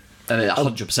Billing.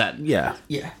 100%. Yeah.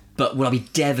 But would I be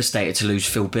devastated to lose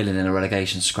Phil Billing in a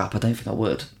relegation scrap? I don't think I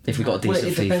would. If we got a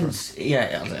decent fee depends, for him.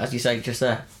 Yeah, as you say, just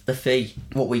the fee,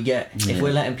 what we get. Yeah. If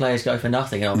we're letting players go for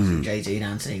nothing, obviously JT and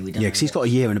Anthony, we don't. Yeah, because he's got a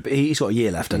year and he's got a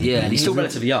year left. And he's still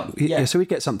relatively young. Yeah, so we'd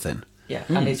get something. Yeah,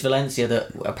 and it's Valencia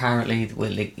that apparently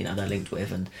they're linked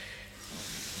with, and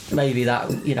maybe that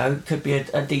could be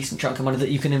a decent chunk of money that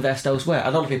you can invest elsewhere.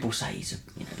 A lot of people say he's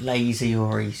lazy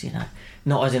or he's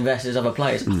not as invested as other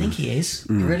players. I think he is.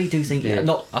 I really do think.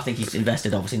 I think he's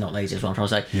invested. Obviously, not lazy. Is what I'm trying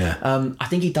to say. Yeah. I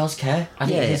think he does care. I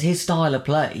think his style of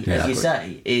play, as you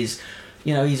say, is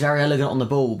he's very elegant on the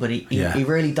ball, but he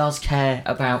really does care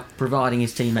about providing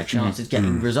his teammate chances,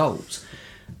 getting results.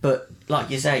 But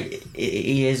like you say,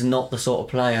 he is not the sort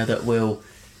of player that will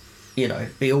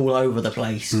be all over the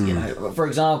place. For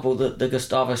example, the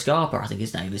Gustavo Scarpa, I think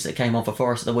his name is, that came on for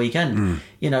Forest at the weekend.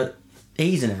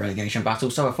 He's in a relegation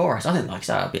battle, so are Forest. I think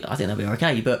I think they'll be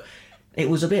okay, but it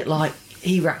was a bit like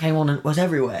he came on and was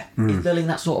everywhere. Is Billing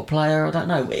that sort of player? I don't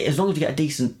know. As long as you get a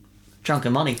decent chunk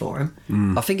of money for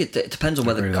him. I think it depends on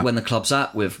when the club's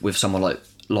at with someone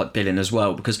like Billing as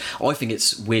well, because I think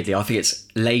it's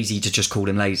lazy to just call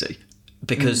him lazy.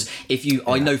 Because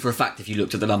I know for a fact, if you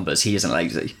looked at the numbers, he isn't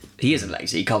lazy.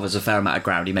 He covers a fair amount of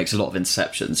ground. He makes a lot of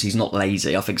interceptions. He's not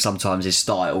lazy. I think sometimes his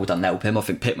style doesn't help him. I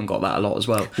think Pittman got that a lot as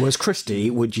well. Whereas Christie,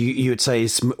 you would say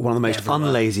is one of the most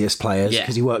unlaziest players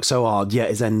because he works so hard, yet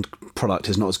his end product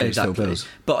is not as good as Phil Bill's.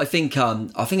 But I think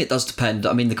it does depend.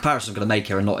 I mean, the comparison I'm going to make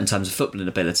here are not in terms of footballing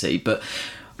ability, but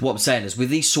what I'm saying is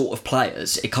with these sort of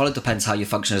players, it kind of depends how you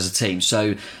function as a team.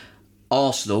 So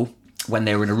Arsenal, when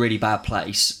they were in a really bad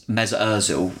place, Mesut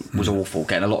Ozil was awful,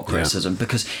 getting a lot of criticism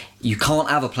because you can't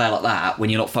have a player like that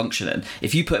when you're not functioning.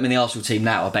 If you put him in the Arsenal team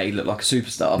now, I bet he'd look like a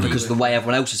superstar because of the way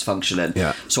everyone else is functioning.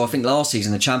 Yeah. So I think last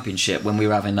season, the Championship, when we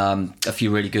were having a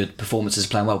few really good performances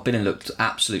playing well, Billing looked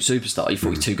absolute superstar. You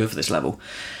thought he's too good for this level.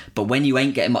 But when you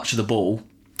ain't getting much of the ball,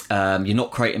 you're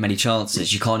not creating many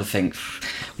chances, you kind of think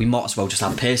we might as well just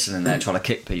have Pearson in there trying to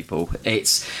kick people.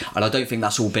 And I don't think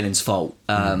that's all Billing's fault.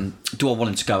 Do I want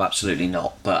him to go? Absolutely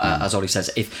not. But as Ollie says,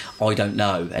 if I don't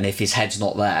know, and if his head's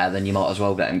not there, then you might as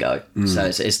well let him go. So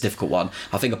it's a difficult one.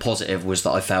 I think a positive was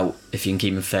that I felt, if you can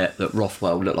keep him fit, that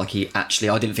Rothwell looked like I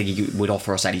didn't think he would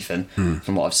offer us anything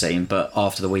from what I've seen, but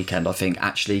after the weekend I think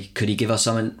could he give us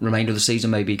something remainder of the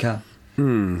season? Maybe he can.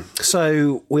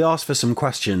 So we asked for some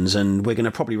questions, and we're going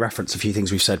to probably reference a few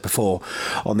things we've said before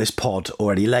on this pod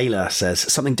already. Layla says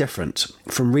something different.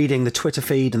 From reading the Twitter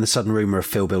feed and the sudden rumour of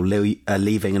Phil Bill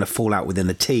leaving and a fallout within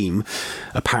the team,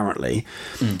 apparently,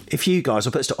 if you guys,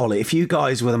 I'll put this to Ollie, if you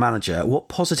guys were the manager, what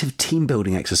positive team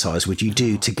building exercise would you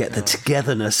do to get the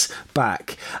togetherness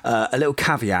back? A little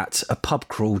caveat, a pub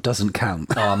crawl doesn't count.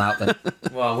 Oh, I'm out then.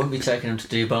 Well, I wouldn't be taking him to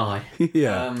Dubai.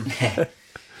 Yeah.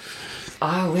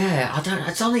 Oh yeah, I don't.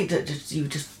 It's something that you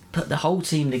just put the whole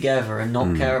team together and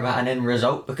not care about an end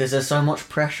result because there's so much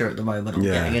pressure at the moment on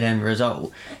getting an end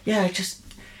result. Yeah, just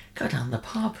go down the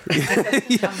pub. We were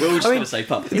just going to say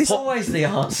pub. It's always the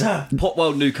answer.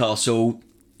 Potwell, Newcastle,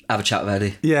 have a chat with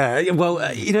Eddie. Yeah,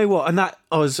 well, you know what? And that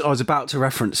I was about to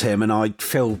reference him, and I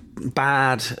feel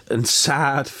bad and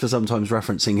sad for sometimes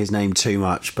referencing his name too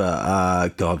much.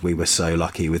 But God, we were so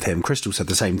lucky with him. Crystal said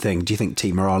the same thing. Do you think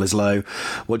team morale is low?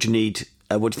 What do you need?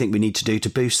 What do you think we need to do to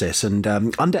boost this? And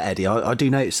under Eddie, I do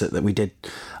notice that we did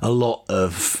a lot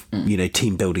of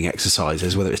team building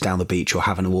exercises, whether it's down the beach or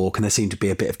having a walk, and there seemed to be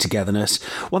a bit of togetherness.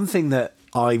 One thing that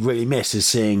I really miss is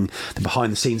seeing the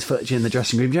behind the scenes footage in the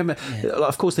dressing room. Do you remember?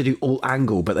 Of course, they do all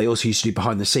angle, but they also used to do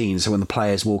behind the scenes. So when the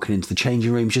players walking into the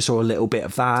changing rooms, you saw a little bit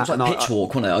of that. It was like pitch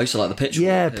walk, wasn't it? I used to like the pitch walk.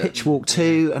 Yeah, pitch walk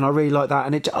too, and I really like that.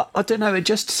 And I don't know, it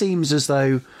just seems as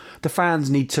though the fans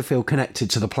need to feel connected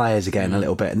to the players again a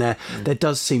little bit, and there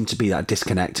does seem to be that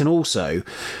disconnect. And also,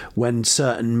 when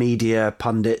certain media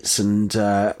pundits and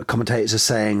commentators are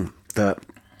saying that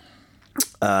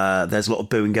there's a lot of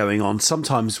booing going on,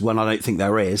 sometimes when I don't think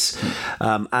there is,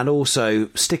 and also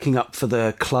sticking up for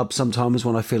the club sometimes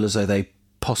when I feel as though they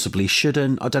possibly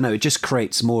shouldn't. I don't know, it just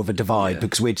creates more of a divide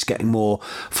because we're just getting more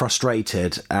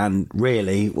frustrated, and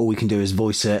really all we can do is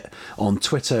voice it on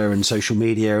Twitter and social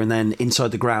media, and then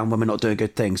inside the ground when we're not doing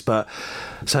good things. But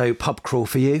so pub crawl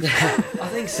for you? I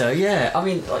think so, yeah. I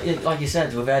mean, like you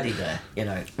said with Eddie there,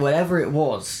 whatever it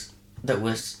was that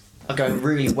was going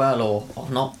really well or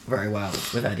not very well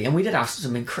with Eddie, and we did have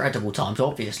some incredible times,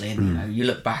 obviously, and you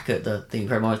look back at the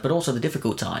incredible times, but also the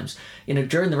difficult times.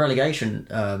 During the relegation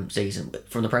season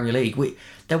from the Premier League,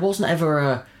 there wasn't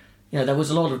ever there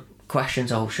was a lot of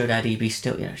questions. Oh, should Eddie be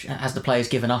still? Has the players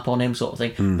given up on him, sort of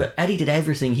thing? But Eddie did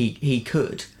everything he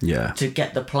could to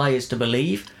get the players to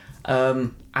believe.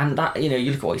 And that, you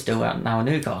look at what he's doing now in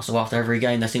Newcastle. After every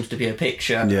game, there seems to be a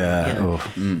picture.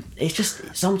 It's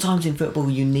just sometimes in football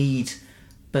you need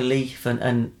belief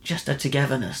and just a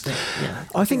togetherness.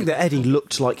 I think that Eddie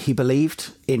looked like he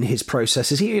believed in his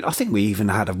processes. I think we even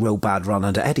had a real bad run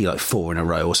under Eddie, like 4 in a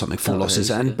row or something, 4 losses.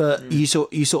 But you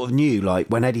sort of knew, like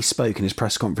when Eddie spoke in his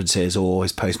press conferences or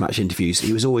his post-match interviews,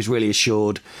 he was always really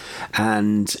assured,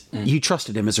 and you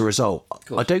trusted him as a result.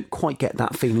 I don't quite get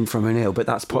that feeling from O'Neill, but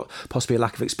that's possibly a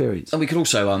lack of experience. And we could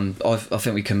also, I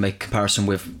think we can make a comparison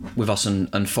with us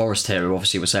and Forest here, who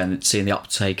obviously were seeing the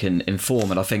uptake in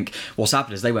form. And I think what's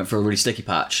happened is they went for a really sticky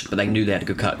patch, but they knew they had a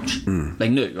good coach. They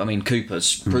knew. I mean,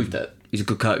 Cooper's proved it. He's a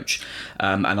good coach.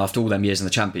 And after all them years in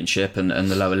the Championship and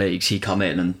the lower leagues, he come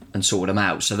in and sorted them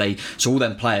out. So all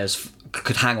them players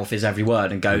could hang off his every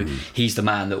word and go, he's the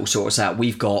man that will sort us out.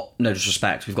 We've got, no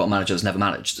disrespect, we've got a manager that's never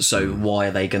managed. So why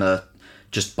are they going to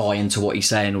just buy into what he's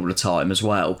saying all the time as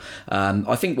well?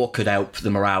 I think what could help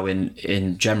the morale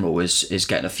in general is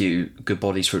getting a few good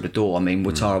bodies through the door. I mean,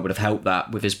 Ouattara would have helped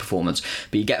that with his performance,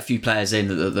 but you get a few players in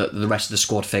that the rest of the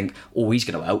squad think, he's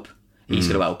going to help. He's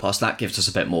going to help us. That gives us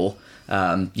a bit more.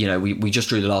 We just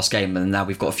drew the last game, and now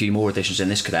we've got a few more additions in.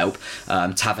 This could help.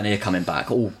 Tavernier coming back,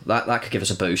 that could give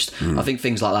us a boost. I think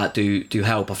things like that do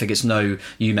help. I think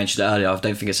you mentioned it earlier, I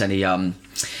don't think it's any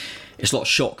it's not a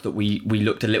shock that we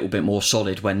looked a little bit more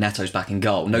solid when Neto's back in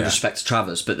goal. No respect to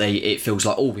Travers, but it feels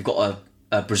like, we've got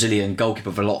a Brazilian goalkeeper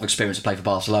with a lot of experience to play for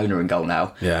Barcelona in goal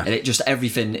now. And it just,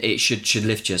 everything, it should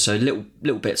lift you. So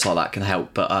little bits like that can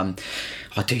help. But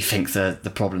I do think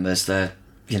the problem is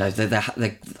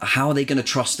how are they going to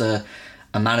trust a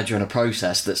manager in a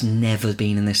process that's never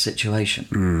been in this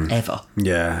situation ever?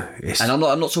 And I'm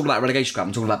not talking about relegation club.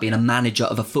 I'm talking about being a manager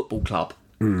of a football club.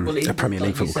 Well, a Premier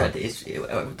League football club.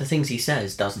 The things he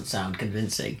says doesn't sound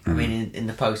convincing. I mean, in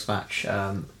the post-match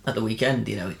at the weekend,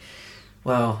 Dango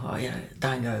or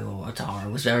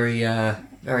Ouattara was very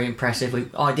very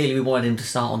impressive. Ideally, we wanted him to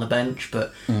start on the bench,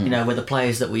 but with the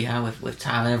players that we have with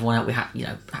Tam and everyone else, we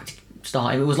had to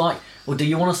start him. It was like, well, do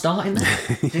you want to start him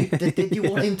then? did you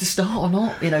want him to start or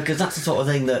not? Because that's the sort of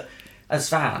thing that, as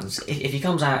fans, if he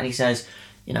comes out and he says,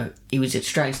 he was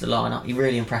straight into the lineup, he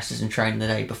really impressed us in training the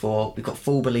day before, we've got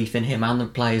full belief in him and the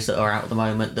players that are out at the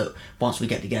moment, that once we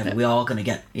get together we are going to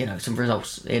get some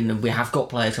results in, and we have got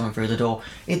players coming through the door.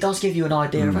 It does give you an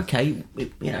idea of, okay,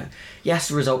 yes,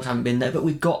 the results haven't been there, but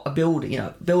we've got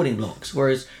building blocks.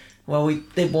 Whereas, we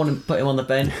did want to put him on the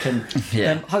bench, and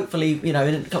then hopefully, in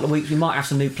a couple of weeks we might have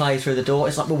some new players through the door.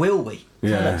 It's like, well, will we?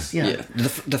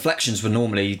 The deflections were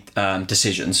normally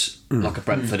decisions, like at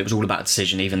Brentford. It was all about a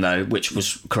decision, even though, which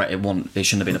was correct, it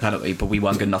shouldn't have been a penalty, but we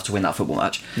weren't good enough to win that football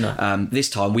match. No. This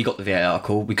time we got the VAR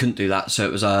call, we couldn't do that, so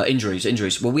it was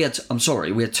injuries. Well, we had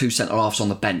 2 centre-halves on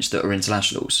the bench that are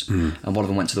internationals, and one of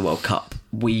them went to the World Cup.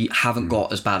 We haven't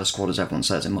got as bad a squad as everyone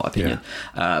says, in my opinion.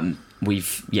 I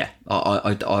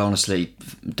honestly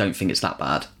don't think it's that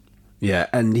bad.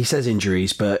 And he says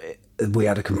injuries, but we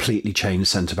had a completely changed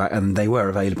centre-back, and they were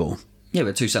available. Yeah, we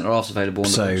had 2 centre-halves available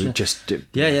on the bench.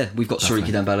 Yeah. We've got Siriki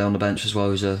Dembele on the bench as well,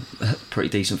 who's a pretty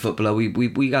decent footballer.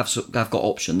 We have got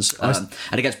options. And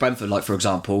against Brentford, like, for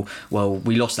example,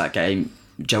 we lost that game.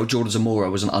 Jordan Zamora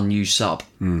was an unused sub.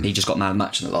 He just got man of the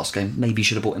match in the last game. Maybe you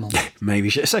should have brought him on. Maybe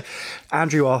you should. So,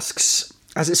 Andrew asks,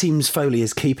 as it seems Foley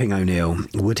is keeping O'Neill,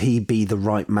 would he be the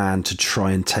right man to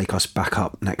try and take us back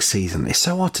up next season? It's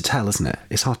so hard to tell, isn't it?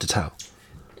 It's hard to tell.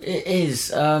 It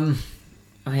is.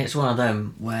 It's one of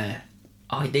them where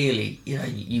ideally,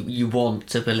 you want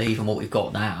to believe in what we've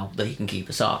got now that he can keep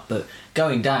us up. But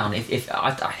going down, if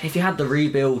you had the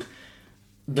rebuild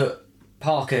that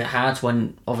Parker had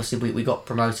when obviously we got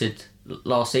promoted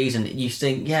last season, you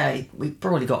think, we've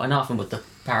probably got enough, and with the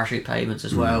parachute payments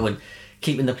as well, and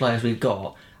keeping the players we've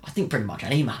got, I think pretty much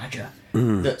any manager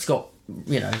that's got,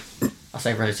 I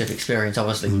say relative experience,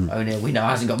 obviously O'Neill we know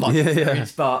hasn't got much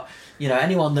experience, but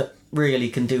anyone that really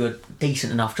can do a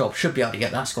decent enough job should be able to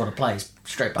get that squad of players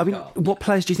straight back up. What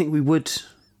players do you think we would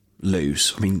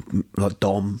lose? Like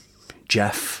Dom,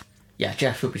 Jeff? Yeah,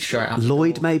 Jeff would be straight up.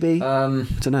 Lloyd, maybe? I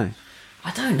don't know.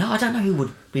 I don't know who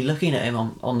would be looking at him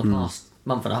on the past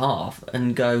month and a half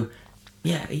and go,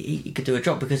 he could do a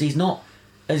job, because he's not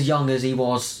as young as he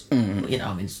was.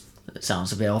 It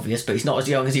sounds a bit obvious, but he's not as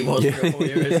young as he was 3 or 4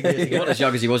 years ago. He's not as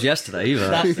young as he was yesterday either.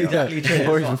 That's exactly true.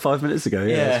 Or even 5 minutes ago.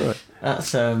 That's right.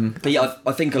 That's But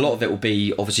I think a lot of it will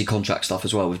be obviously contract stuff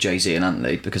as well with Jay-Z and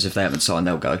Anthony, because if they haven't signed,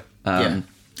 they'll go.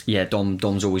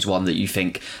 Dom's always one that you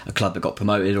think a club that got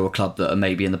promoted or a club that are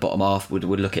maybe in the bottom half would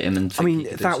look at him and think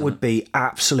that would be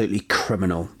absolutely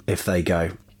criminal if they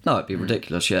go. No, it'd be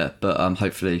ridiculous, but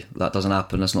hopefully that doesn't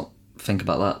happen. Let's not think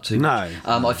about that too much.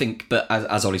 No. I think, but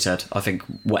as Ollie said, I think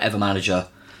whatever manager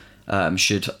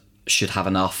should have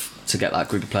enough to get that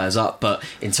group of players up. But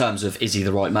in terms of, is he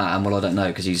the right man? Well, I don't know,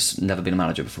 because he's never been a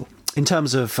manager before. In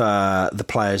terms of the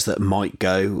players that might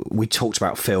go, we talked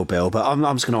about Phil Bill, but I'm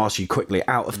just going to ask you quickly,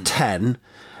 out of 10,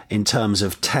 in terms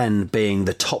of 10 being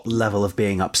the top level of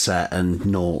being upset and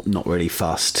not really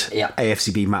fussed,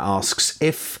 AFCB Matt asks,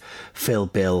 if Phil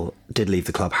Bill did leave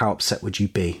the club, how upset would you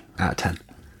be out of 10?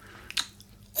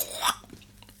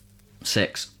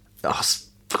 6. Oh,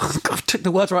 I took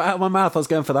the words right out of my mouth. I was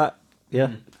going for that.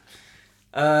 Yeah.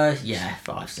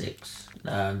 5, 6.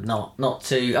 Not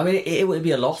too. I mean, it would be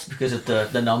a loss because of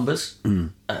the numbers.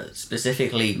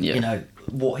 Specifically,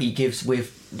 what he gives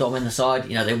with Dom in the side.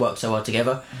 They work so well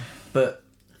together. But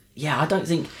I don't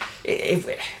think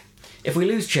if we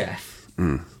lose Jeff,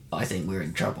 I think we're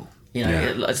in trouble.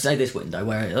 Let's say this window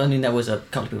where there was a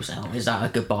couple of people saying, "Oh, is that a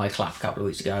goodbye clap?" a couple of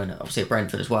weeks ago, and obviously at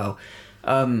Brentford as well.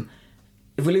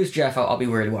 If we lose Jeff, I'll be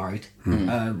really worried.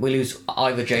 We lose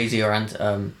either Jay-Z or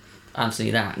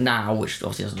Anthony now, which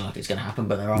obviously doesn't look like it's going to happen,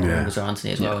 but there are rumours of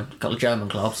Anthony as well, and a couple of German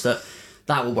clubs that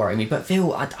will worry me. But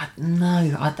Phil, I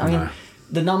mean,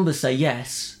 the numbers say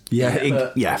yes.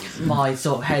 My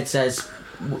sort of head says,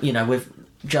 with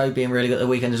Joe being really good at the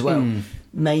weekend as well,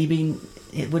 maybe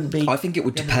it wouldn't be. I think it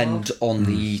would depend on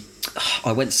the.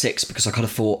 I went 6 because I kind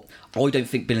of thought, I don't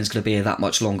think Billing's going to be here that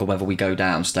much longer, whether we go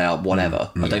down, stay up,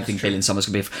 whatever. I don't think Billing Summers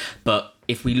going to be here. But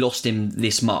if we lost him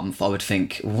this month, I would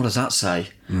think, what does that say?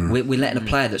 We're letting a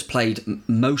player that's played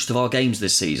most of our games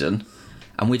this season,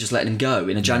 and we're just letting him go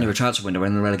in a January transfer window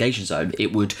in the relegation zone.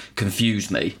 It would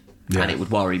confuse me. And it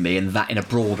would worry me, and that in a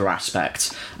broader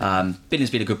aspect. Billing's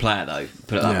been a good player, though,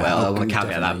 put it that way. I want to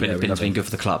caveat that. Billing's been good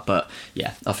for the club, but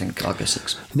I think I'll go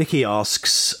 6. Nicky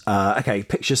asks,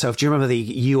 picture yourself, do you remember the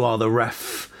You Are the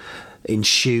Ref in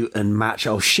Shoot and Match?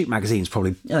 Oh, Shoot magazine's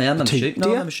probably... I remember Shoot. No,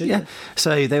 I remember Shoot. Yeah.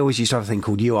 So they always used to have a thing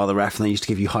called You Are the Ref, and they used to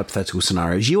give you hypothetical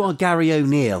scenarios. You are Gary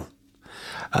O'Neill.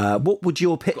 What would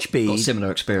your pitch be? Got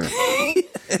similar experience.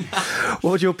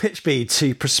 What would your pitch be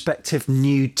to prospective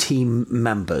new team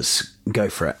members? Go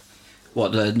for it.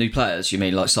 What, the new players? You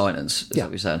mean like signings? Is that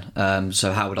what you're saying?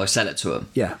 So how would I sell it to them?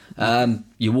 Yeah.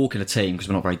 You walk in a team because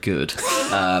we're not very good.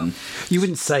 You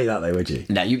wouldn't say that though, would you?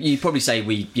 No, you'd probably say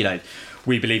we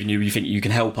believe in you. You think you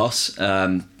can help us.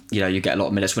 You get a lot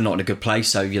of minutes. We're not in a good place,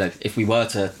 so if we were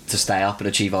to stay up and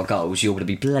achieve our goals, you're going to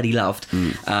be bloody loved.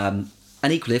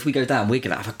 And equally, if we go down, we're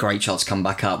going to have a great chance to come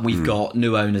back up. We've got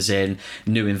new owners in,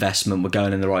 new investment. We're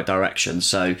going in the right direction.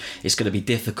 So it's going to be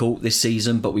difficult this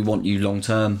season, but we want you long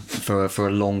term for a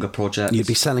longer project. You'd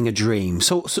be selling a dream,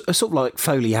 sort of like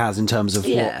Foley has in terms of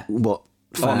what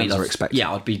fans are expecting.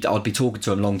 Yeah, I'd be talking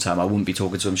to him long term. I wouldn't be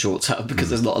talking to him short term because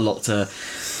there's not a lot to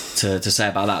say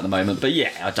about that at the moment. But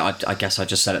I guess I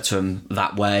just said it to him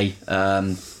that way.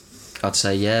 I'd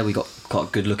say we got quite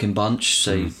a good looking bunch,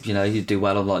 so you do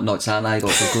well on like nights out now. You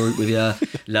got a group with you.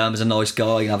 Lerma's a nice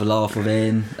guy. You can have a laugh with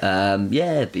him. There'll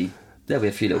be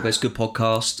a few little bits. Good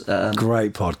podcast.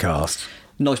 Great podcast.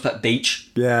 Nice beach.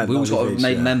 Yeah, we always got to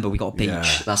remember we got a beach.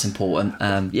 Yeah. That's important.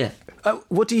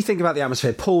 What do you think about the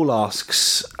atmosphere? Paul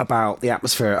asks about the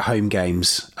atmosphere at home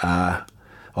games.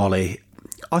 Ollie,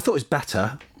 I thought it was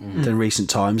better than recent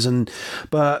times,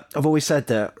 but I've always said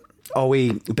that, are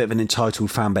we a bit of an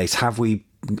entitled fan base? Have we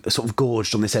sort of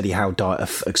gorged on this Eddie Howe diet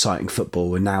of exciting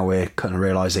football, and now we're kind of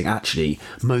realising actually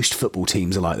most football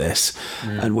teams are like this,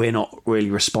 and we're not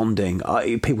really responding?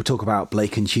 People talk about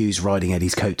Blake and Hughes riding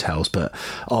Eddie's coattails, but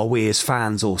are we as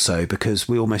fans also? Because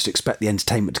we almost expect the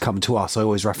entertainment to come to us. I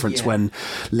always reference when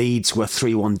Leeds were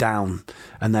 3-1 down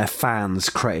and their fans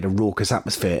created a raucous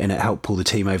atmosphere and it helped pull the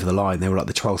team over the line. They were like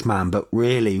the 12th man, but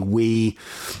really we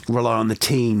rely on the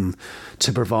team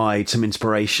to provide some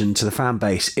inspiration to the fan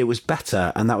base. It was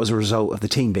better, and that was a result of the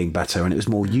team being better, and it was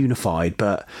more unified.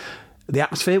 But the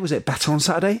atmosphere, was it better on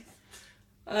Saturday?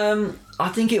 I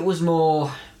think it was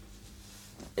more...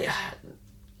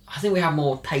 I think we had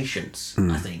more patience,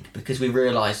 I think, because we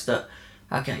realised that,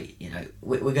 okay,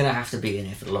 we're going to have to be in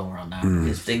here for the long run now,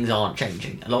 because things aren't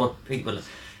changing. A lot of people,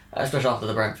 especially after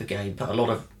the Brentford game, put a lot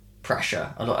of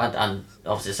pressure, and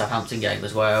obviously the Southampton game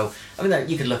as well. I mean,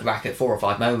 you could look back at 4 or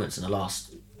 5 moments in the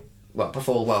last,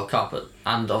 before the World Cup,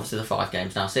 and obviously the 5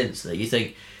 games now since, that you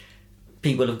think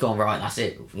people have gone, right, that's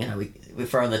it, we've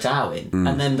thrown the towel in,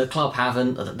 and then the club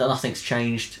haven't, nothing's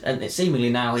changed, and it seemingly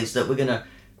now is that we're going to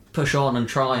push on and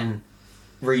try and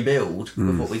rebuild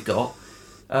with what we've got.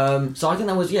 So I think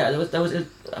there was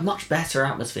a much better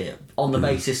atmosphere on the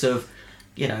basis of,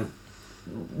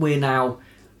 we're now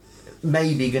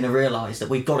maybe going to realise that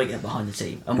we've got to get behind the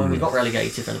team. And when we got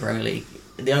relegated from the Premier League,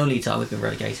 the only time we've been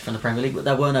relegated from the Premier League,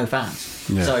 there were no fans.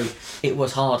 Yeah. So it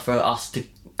was hard for us to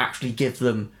actually give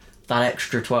them that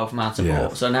extra 12-man support.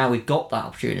 Yeah. So now we've got that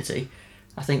opportunity.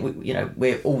 I think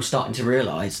we're all starting to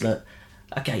realise that,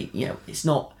 okay, it's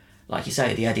not, like you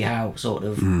say, the Eddie Howe sort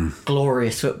of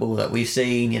glorious football that we've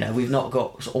seen. We've not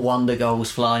got sort of wonder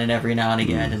goals flying in every now and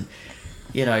again. And,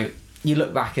 you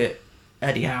look back at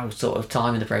Eddie Howe's sort of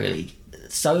time in the Premier League,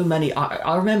 so many...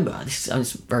 I remember, this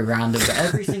is very random, but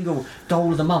every single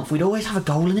goal of the month, we'd always have a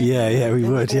goal in it. Yeah, we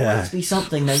would, yeah. There would always be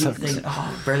something that you'd think,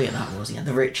 oh, brilliant that was.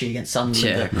 The Ritchie against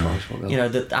Sunderland,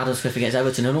 the Adam Smith against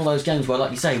Everton, and all those games where,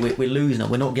 like you say, we're losing,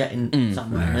 we're not getting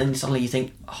somewhere, and then suddenly you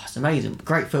think, oh, it's amazing,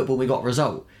 great football, we got a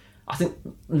result. I think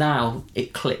now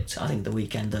it clicked, I think, the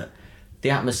weekend, that the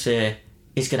atmosphere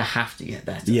is going to have to get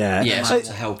better. Yeah, so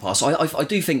to help us. I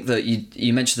do think that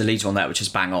you mentioned the Leeds one there, which is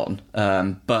bang on,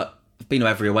 but I've been to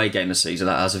every away game this season,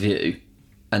 as of you,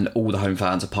 and all the home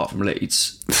fans apart from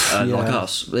Leeds, like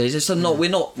us. It's just we're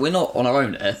not on our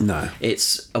own here. No,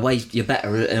 it's away. You're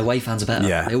better, and away fans are better.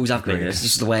 Yeah, they always have been. It's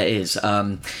just the way it is.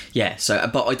 So,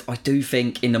 but I do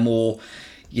think in the more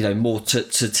to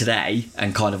today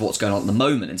and kind of what's going on at the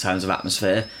moment in terms of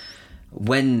atmosphere,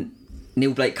 when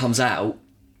Neil Blake comes out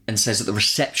and says that the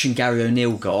reception Gary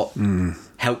O'Neill got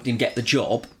helped him get the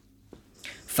job,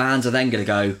 fans are then going to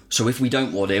go, so if we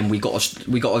don't want him, we got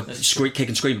to kick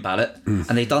and scream about it, and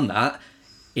they've done that.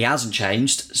 He hasn't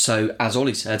changed, so as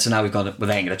Ollie said, so now they ain't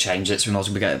going to change it, so we might as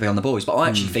well be on the boys. But I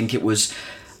actually think it was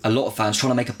a lot of fans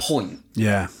trying to make a point.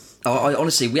 Yeah. I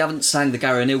honestly, we haven't sang the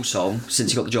Gary O'Neill song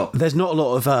since he got the job. There's not a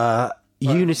lot of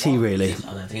unity, really.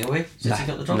 I don't think he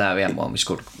got the job. No, we haven't won. We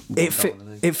scored.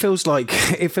 It feels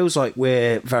like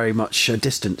we're very much a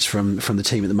distance from the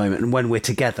team at the moment, and when we're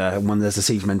together and when there's a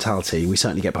Seeds mentality, we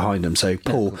certainly get behind them. So,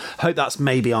 Paul, hope that's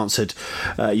maybe answered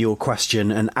your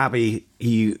question. And Abby,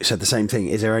 you said the same thing.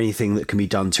 Is there anything that can be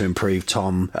done to improve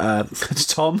Tom?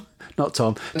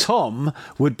 Tom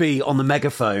would be on the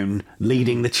megaphone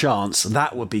leading the chants.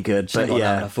 That would be good. But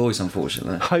yeah, voice,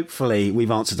 unfortunately. Hopefully, we've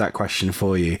answered that question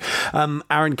for you.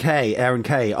 Aaron K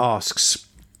asks,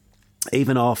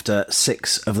 even after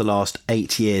 6 of the last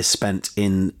 8 years spent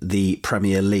in the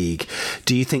Premier League,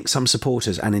 do you think some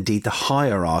supporters, and indeed the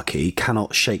hierarchy,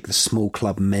 cannot shake the small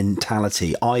club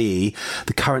mentality, i.e.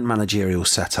 the current managerial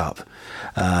setup?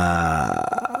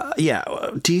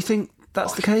 Do you think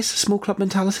that's the case, small club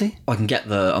mentality? I can get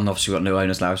and obviously we've got new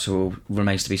owners now, so it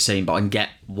remains to be seen, but I can get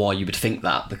why you would think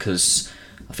that, because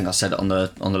I think I said it on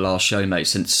the last show, mate,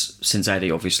 since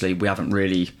Eddie, obviously, we haven't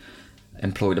really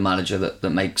employed a manager that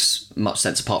makes much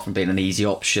sense apart from being an easy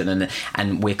option,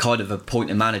 and we're kind of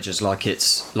appointing managers like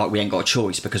it's like we ain't got a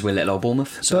choice because we're little old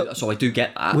Bournemouth. So I do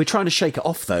get that. We're trying to shake it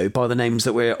off though by the names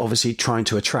that we're obviously trying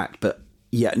to attract, but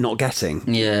yet not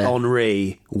getting. Yeah.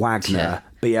 Henry, Wagner,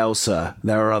 Bielsa,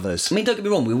 there are others. I mean, don't get me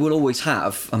wrong, we will always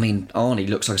have. I mean, Arnie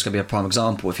looks like it's going to be a prime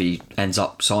example if he ends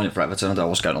up signing for Everton. I don't know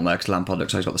what's going on there because Lampard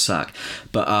looks like he's got the sack.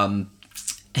 But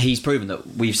he's proven that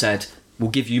we've said,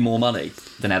 we'll give you more money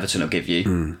than Everton will give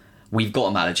you. we've got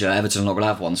a manager, Everton are not going to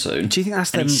have one soon. Do you think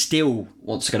that's and them? he still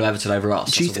wants to go to Everton over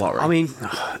us? That's a worry. I mean,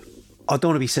 I don't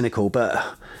want to be cynical,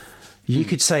 but you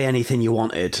could say anything you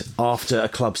wanted after a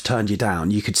club's turned you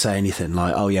down. You could say anything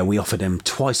like, "Oh yeah, we offered him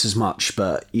twice as much,"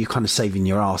 but you're kind of saving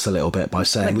your arse a little bit by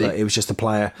saying, "Look, it was just a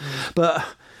player." But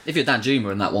if you're Dan Juma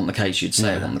and that wasn't the case, you'd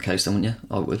say it wasn't the case, then wouldn't you?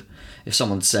 I would. If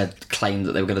someone claimed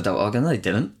that they were going to do it, I'd go, no, they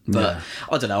didn't. But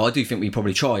I don't know. I do think we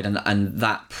probably tried, and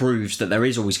that proves that there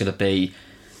is always going to be.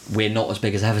 We're not as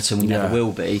big as Everton. We never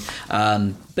will be.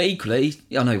 But equally,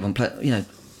 I know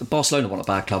Barcelona weren't a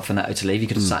bad club for Neto to leave. He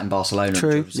could have sat in Barcelona.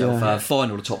 True.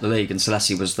 Final to top the league, and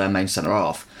Celesi was their main centre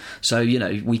half. So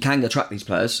we can attract these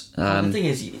players. The thing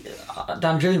is,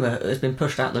 Dan Juma has been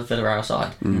pushed out the Villarreal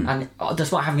side, and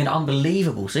despite having an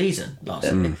unbelievable season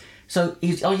last year, so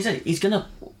like you said, he's going to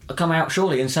come out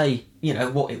surely and say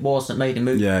what it was that made him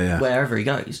move wherever he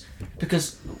goes,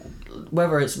 because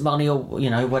whether it's money or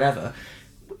whatever,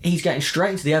 he's getting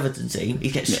straight into the Everton team.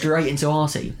 He's getting straight into our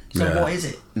team. So what is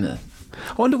it? Yeah.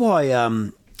 I wonder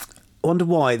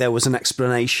why there was an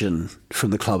explanation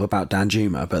from the club about Dan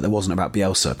Juma, but there wasn't about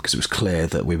Bielsa, because it was clear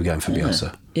that we were going for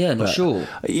Bielsa. Yeah, not sure.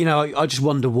 I just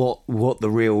wonder what the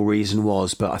real reason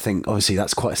was, but I think obviously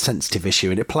that's quite a sensitive issue.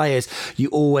 And players, you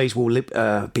always will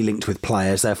be linked with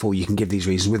players, therefore you can give these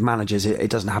reasons. With managers, it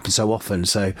doesn't happen so often.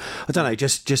 So I don't know,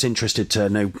 just interested to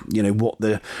know, what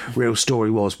the real story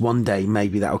was. One day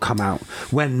maybe that will come out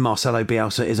when Marcelo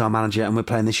Bielsa is our manager and we're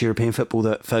playing this European football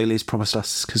that Foley's promised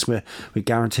us, because we're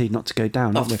guarenteed not to go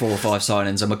down. After 4 or 5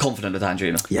 signings, and we're confident of Dan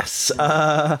Juma. Yes.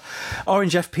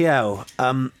 Orange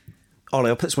FPL. Ollie,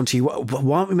 I'll put this one to you.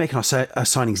 Why aren't we making our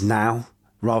signings now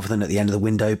rather than at the end of the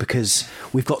window? Because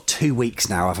we've got 2 weeks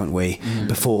now, haven't we,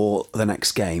 before the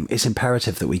next game. It's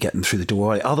imperative that we get them through the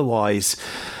door. Otherwise,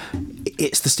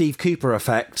 it's the Steve Cooper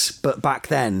effect, but back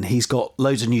then he's got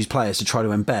loads of new players to try to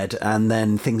embed, and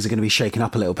then things are going to be shaken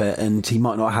up a little bit and he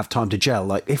might not have time to gel.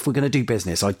 Like, if we're going to do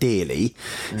business, ideally,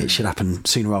 it should happen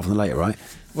sooner rather than later, right?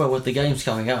 Well, with the games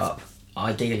coming up,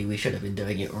 ideally we should have been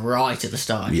doing it right at the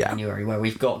start of January, where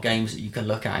we've got games that you can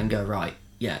look at and go, right,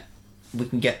 yeah, we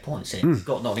can get points in. We've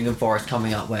got Nottingham Forest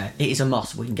coming up, where it is a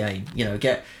must-win game.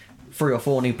 Get 3 or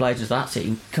 4 new players with that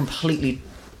team, completely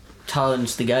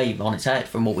turns the game on its head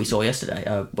from what we saw yesterday.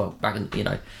 Back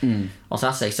in on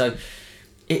Saturday. So,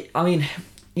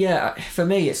 for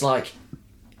me, it's like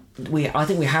I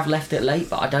think we have left it late,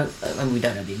 but we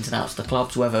don't know the ins and outs of the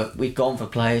clubs, whether we've gone for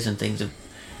players and things have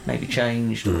maybe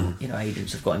changed, or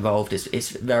agents have got involved. It's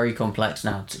very complex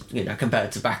now,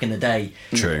 compared to back in the day.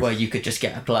 True. Where you could just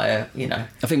get a player. I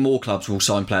think more clubs will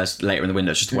sign players later in the window.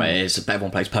 It's just the way it is.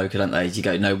 Everyone plays poker, don't they? You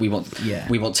go, no, we want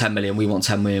 10 million, we want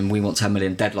 10 million, we want 10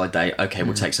 million. Deadline day, okay,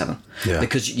 we'll take 7.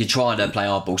 Because you're trying to play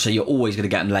hardball, so you're always going to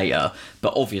get them later.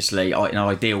 But obviously, in an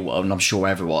ideal world, and I'm sure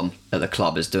everyone at the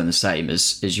club is doing the same,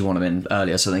 is you want them in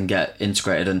earlier so they can get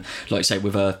integrated, and like I say,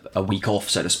 with a week off,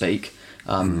 so to speak.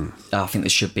 I think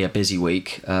this should be a busy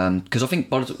week, because I think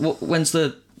when's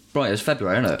the Brighton? It's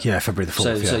February, isn't it? Yeah, February the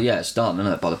 4th. So it's done,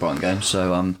 isn't it, by the Brighton game?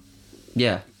 So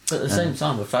yeah. But at the same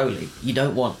time with Foley, you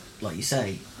don't want, like you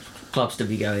say, clubs to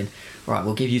be going, right,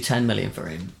 we'll give you 10 million for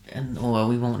him, and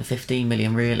we want 15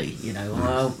 million really,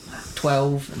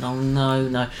 12,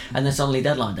 no, and then suddenly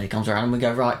deadline day comes around and we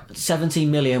go, right, 17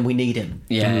 million, we need him.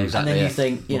 Yeah, exactly. And then you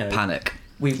think, panic.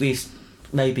 We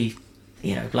maybe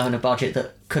blown a budget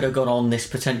that could have gone on this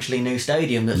potentially new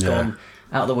stadium that's gone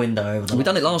out the window. We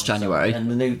done it last January.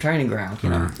 And the new training ground,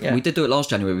 Yeah. We did do it last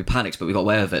January, we panicked, but we got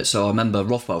away with it. So I remember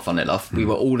Rothwell, funnily enough, we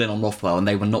were all in on Rothwell and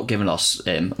they were not giving us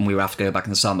him, and we would have to go back in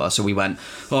the summer. So we went,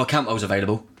 Cantwell's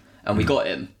available, and we got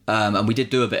him. And we did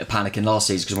do a bit of panicking last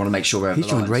season because we want to make sure we're over He's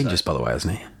joined Rangers, by the way,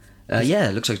 hasn't he?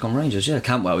 It looks like he's gone Rangers. Yeah,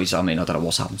 Cantwell. I don't know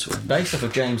what's happened to him. Based off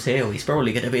of James Hill, he's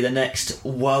probably going to be the next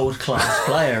world-class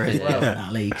player as well in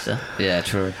that league. So. Yeah,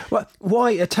 true. Well,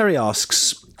 why? Terry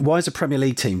asks, why has a Premier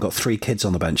League team got 3 kids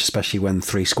on the bench, especially when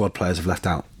 3 squad players have left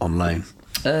out on loan?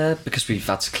 Because we've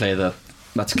had to clear the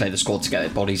squad to get their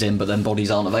bodies in, but then bodies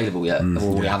aren't available yet,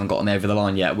 or we haven't got them over the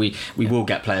line yet. We will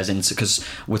get players in, because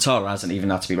Ouattara hasn't even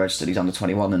had to be registered. He's under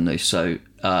 21 and new, so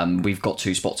we've got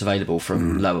 2 spots available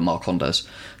from lower Marcondes,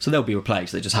 so they'll be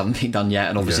replaced. They just haven't been done yet,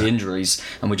 and obviously injuries,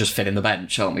 and we're just filling the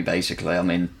bench, aren't we? Basically, I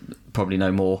mean, probably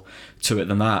no more to it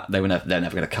than that. They're never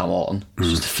going to come on. It's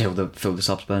just to fill the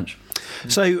subs bench.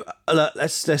 So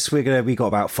we got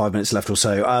about 5 minutes left or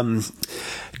so.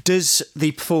 Does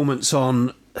the performance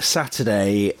on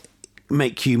Saturday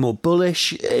make you more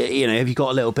bullish? Have you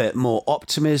got a little bit more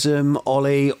optimism,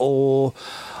 Ollie, or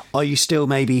Are you still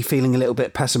maybe feeling a little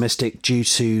bit pessimistic due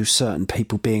to certain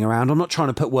people being around? I'm not trying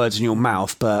to put words in your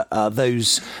mouth, but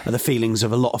those are the feelings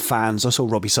of a lot of fans. I saw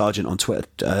Robbie Sargent on Twitter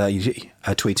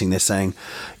tweeting this, saying,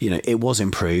 it was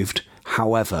improved.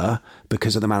 However,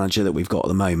 because of the manager that we've got at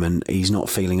the moment, he's not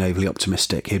feeling overly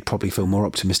optimistic. He'd probably feel more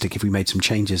optimistic if we made some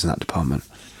changes in that department.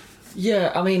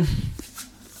 Yeah, I mean,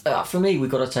 for me,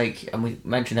 we've got to take, and we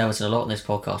mentioned Everton a lot in this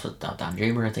podcast with Dan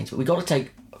Juma and things, but we've got to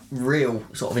take real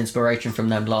sort of inspiration from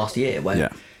them last year when,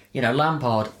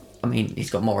 Lampard, I mean, he's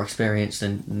got more experience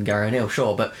than Gary O'Neill,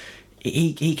 sure, but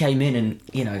he came in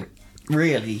and,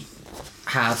 really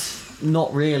had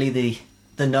not really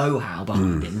the know-how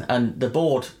behind him. And the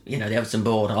board, the Everton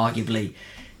board, arguably,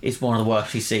 is one of the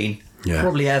worst we've seen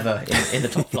probably ever in the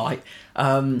top flight.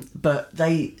 But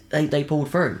they pulled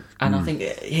through. And I think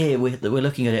here we're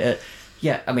looking at it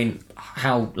I mean,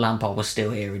 how Lampard was still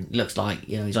here, and looks like,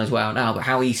 he's on his way out now, but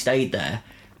how he stayed there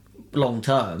long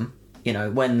term,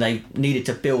 when they needed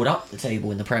to build up the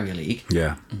table in the Premier League,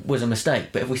 was a mistake.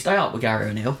 But if we stay up with Gary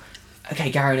O'Neill,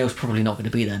 Gary O'Neill's probably not going to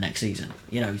be there next season.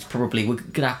 We're going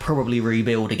to probably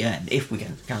rebuild again if we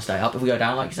can stay up. If we go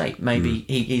down, like you say, maybe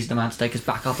he's the man to take us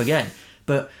back up again.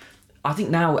 But I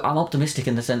think now I'm optimistic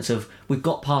in the sense of we've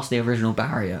got past the original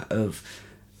barrier of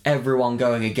everyone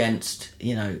going against,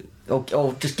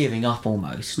 or just giving up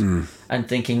almost, and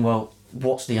thinking, well,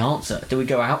 what's the answer? Do we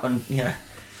go out and,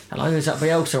 hello, is that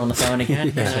Bielsa on the phone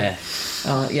again? It's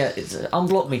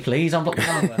unblock me, please. Unblock the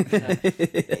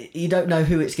number. You don't know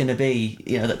who it's going to be,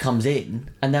 that comes in,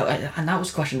 and that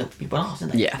was a question that people asked,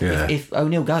 didn't they? If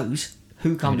O'Neill goes,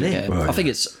 who comes in? Well,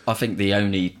 I think the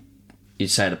only you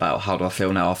said about how do I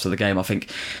feel now after the game. I think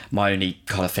my only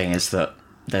kind of thing is that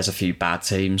there's a few bad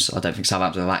teams. I don't think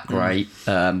Southampton are that great.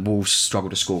 Wolves struggle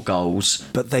to score goals,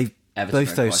 but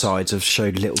both those sides have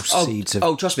showed little seeds of...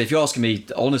 Oh, trust me, if you're asking me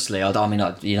honestly, I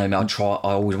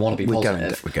always want to be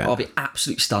positive. I'll be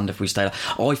absolutely stunned if we stay there.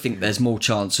 I think there's more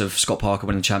chance of Scott Parker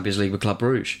winning the Champions League with Club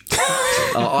Brugge.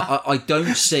 I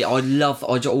don't see... all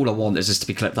I want is this to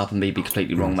be clipped up and me be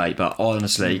completely wrong, mate, but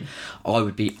honestly, I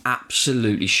would be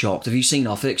absolutely shocked. Have you seen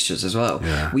our fixtures as well?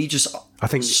 Yeah. I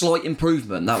think slight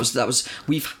improvement. That was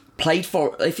we've played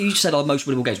for. If you said our most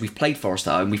winnable games, we've played Forest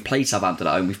at home, we've played Southampton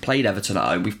at home, we've played Everton at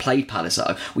home, we've played Palace at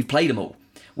home, we've played them all.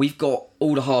 We've got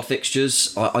all the hard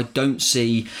fixtures. I don't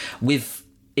see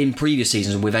in previous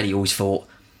seasons with Eddie always thought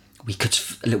we could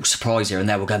a little surprise here and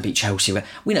there. We're going to beat Chelsea.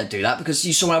 We don't do that because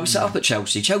you saw how we set up at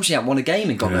Chelsea. Chelsea haven't won a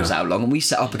game in God knows how long, and we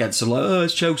set up against them like,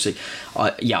 it's Chelsea.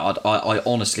 I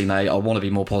honestly, mate, I want to be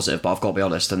more positive, but I've got to be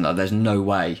honest, and there's no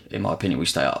way, in my opinion, we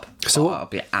stay up. So I'll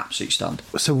be absolutely stunned.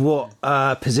 So what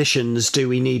positions do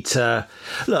we need to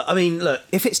look? I mean,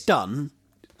 if it's done.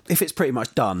 If it's pretty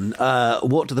much done,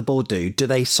 what do the board do? Do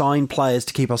they sign players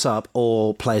to keep us up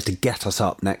or players to get us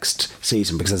up next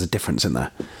season? Because there's a difference in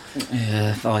there.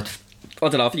 Yeah, I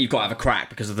don't know. I think you've got to have a crack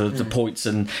because of the points,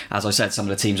 and as I said, some of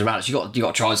the teams around us. You got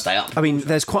to try and stay up. I mean,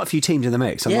 there's quite a few teams in the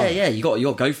mix. You got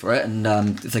to go for it, and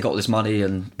if they got this money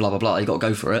and blah blah blah, you got to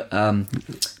go for it.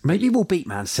 Maybe we'll beat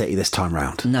Man City this time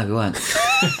round. No, we won't.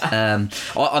 I'm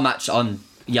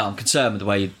concerned with the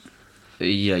way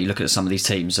you look at some of these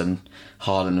teams and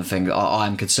Haaland and things.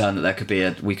 I'm concerned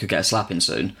that we could get a slap in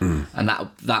soon, and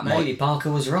that maybe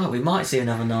Parker was right. We might see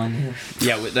another 9.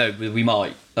 We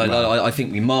might. I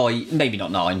think we might. Maybe not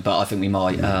 9, but I think we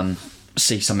might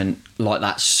see something like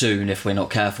that soon if we're not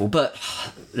careful. But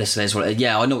listen,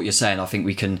 I know what you're saying. I think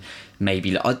we can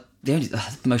maybe.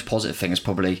 The most positive thing is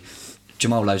probably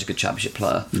Jamal Lowe's a good championship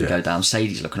player. Go down.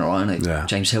 Sadie's looking alright, isn't he? Yeah.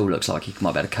 James Hill looks like he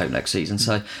might be able to cope next season,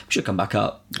 so we should come back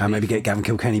up. And maybe get Gavin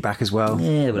Kilkenny back as well.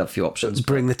 Yeah, we'll have a few options.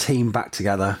 Bring the team back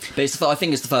together. But I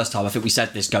think it's the first time. I think we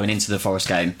said this going into the Forest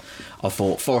game. I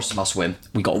thought Forest must win.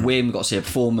 We got to win. We got to see a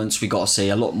performance. We got to see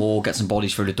a lot more. Get some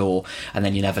bodies through the door, and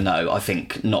then you never know. I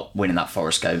think not winning that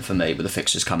Forest game for me with the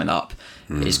fixtures coming up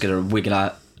is going to wiggle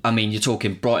out. I mean, you're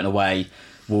talking Brighton away,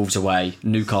 Wolves away,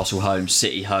 Newcastle home,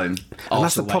 City home. And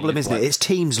that's the problem, isn't it? It's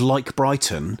teams like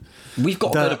Brighton. We've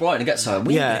got to go to Brighton to get some.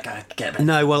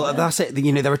 That's it.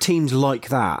 There are teams like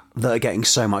that are getting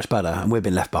so much better, and we've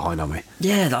been left behind, haven't we?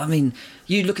 Yeah, I mean,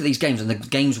 you look at these games, and the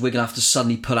games we're going to have to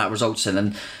suddenly pull out results in,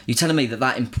 and you're telling me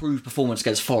that improved performance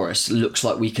against Forest looks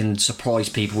like we can surprise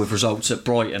people with results at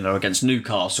Brighton or against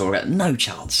Newcastle? No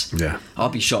chance. Yeah, I'll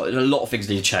be shocked. A lot of things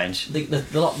need to change.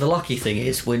 The lucky thing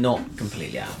is we're not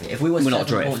completely out of it. If we were not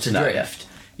drift.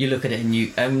 You look at it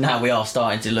and now we are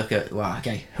starting to look at,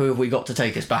 who have we got to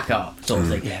take us back up, sort of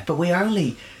thing. Yeah. But we're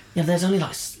only, there's only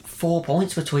 4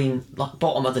 points between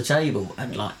bottom of the table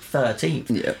and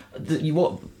 13th. Yeah.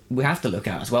 What we have to look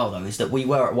at as well, though, is that we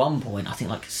were at one point, I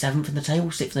think 7th in the table,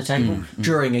 6th in the table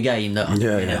during a game that we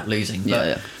ended up losing.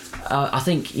 But I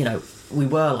think, we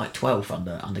were like 12th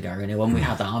under Gary O'Neill when we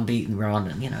had that unbeaten run,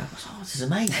 and I was like, this is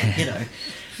amazing,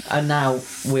 And now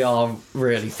we are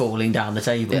really falling down the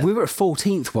table. We were at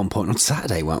 14th one point on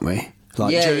Saturday, weren't we?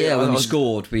 When we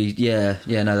scored,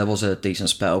 there was a decent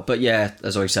spell. But yeah,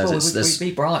 as Ollie says, we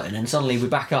beat Brighton and suddenly we're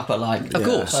back up at of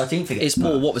course, 13th again. It's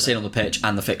more what we're seeing on the pitch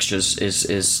and the fixtures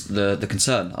is the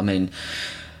concern. I mean,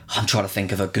 I'm trying to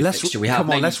think of a good fixture we have.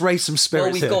 Come on, let's raise some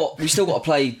spirits. We've still got to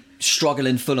play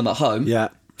struggling Fulham at home. Yeah.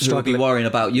 We'll be worrying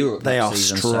about Europe They next are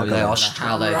season. struggling. So they are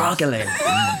struggling.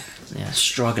 Yeah.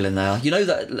 Struggling there. You know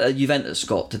that Juventus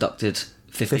got deducted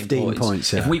 15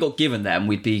 points. Yeah. If we got given them,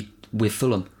 we'd be with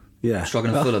Fulham. Yeah.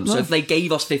 Struggling with Fulham. So if they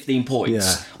gave us 15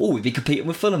 points, we'd be competing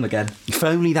with Fulham again. If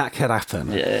only that could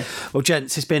happen. Yeah. Well,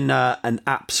 gents, it's been an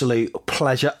absolute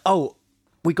pleasure. Oh,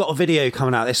 we got a video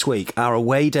coming out this week, our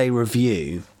away day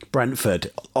review,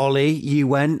 Brentford. Ollie, you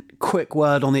went. Quick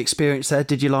word on the experience there.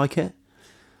 Did you like it?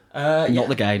 Not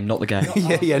the game. Not the game.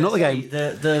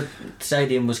 The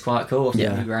stadium was quite cool.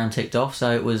 The ground ticked off,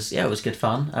 so it was good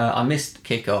fun. I missed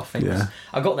kickoff.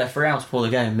 I got there 3 hours before the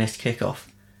game and missed kickoff.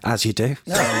 As you do.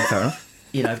 Fair enough.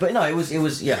 But no, it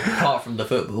was apart from the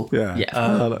football.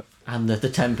 And the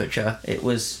temperature, it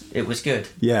was good.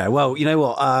 Yeah, well, you know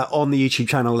what? On the YouTube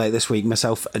channel later this week,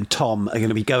 myself and Tom are going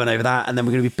to be going over that, and then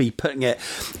we're going to be putting it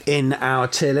in our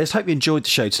tier list. Hope you enjoyed the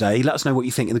show today. Let us know what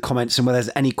you think in the comments and whether there's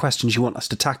any questions you want us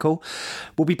to tackle.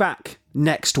 We'll be back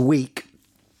next week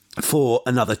for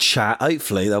another chat.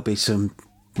 Hopefully there'll be some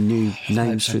new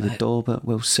names through the door, but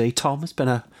we'll see. Tom, it's been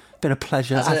a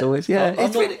pleasure as always. Yeah,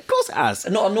 of course it has.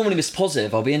 I'm normally Mr.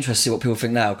 Positive. I'll be interested to see what people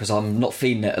think now, because I'm not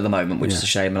feeling it at the moment, which is a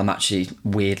shame. And I'm actually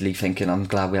weirdly thinking I'm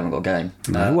glad we haven't got a game.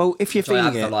 Well, if you're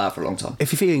feeling it, like that for a long time.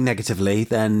 If you're feeling negatively,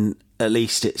 then at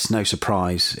least it's no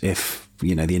surprise if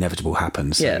the inevitable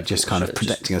happens. So just kind of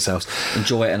protecting ourselves.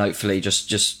 Enjoy it, and hopefully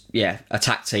just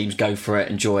attack teams, go for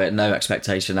it, enjoy it. No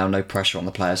expectation now, no pressure on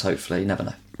the players. Hopefully, you never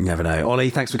know. Never know.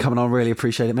 Ollie, thanks for coming on. Really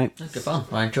appreciate it, mate. Good fun.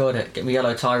 I enjoyed it. Get my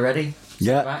yellow tie ready.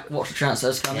 Sit back, watch the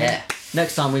transfers come in.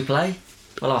 Next time we play,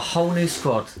 we'll have a whole new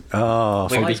squad. Oh,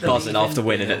 we'll be buzzing after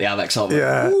winning at the Alex Harvey.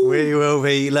 Yeah, we will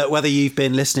be. Look, whether you've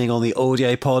been listening on the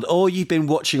audio pod or you've been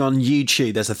watching on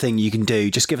YouTube, there's a thing you can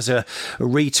do. Just give us a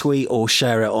retweet or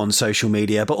share it on social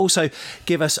media, but also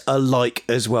give us a like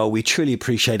as well. We truly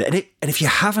appreciate it. And if you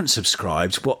haven't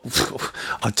subscribed,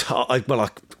 I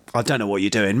don't know what you're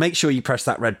doing. Make sure you press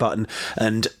that red button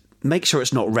and make sure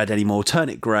it's not red anymore. Turn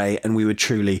it grey, and we would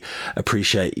truly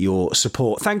appreciate your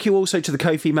support. Thank you also to the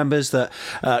Ko-fi members that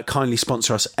kindly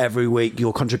sponsor us every week.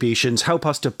 Your contributions help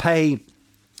us to pay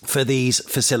for these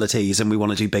facilities, and we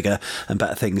want to do bigger and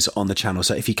better things on the channel.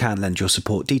 So if you can lend your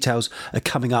support, details are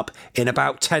coming up in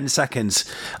about 10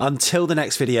 seconds. Until the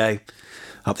next video,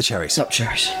 up the cherries. Up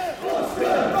cherries.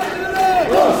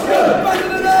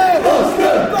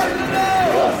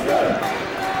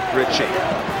 Ritchie.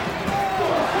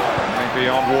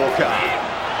 Beyond Walker.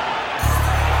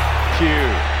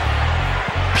 Pugh.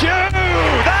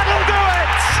 That'll do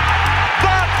it!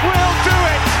 That will do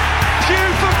it!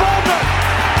 Pugh for Bournemouth!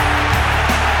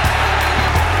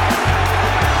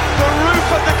 The roof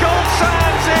of the Gold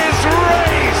Sands is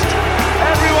raised!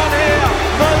 Everyone here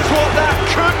knows what that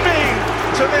could mean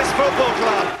to this football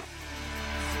club.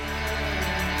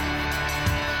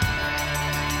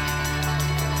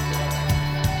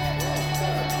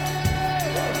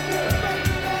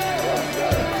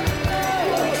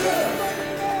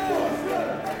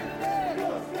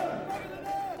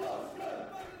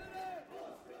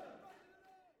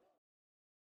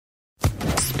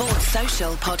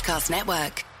 Social Podcast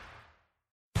Network.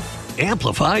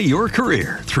 Amplify your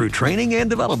career through training and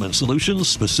development solutions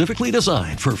specifically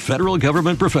designed for federal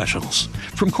government professionals.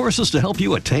 From courses to help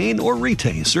you attain or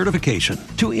retain certification,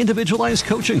 to individualized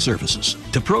coaching services,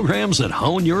 to programs that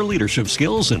hone your leadership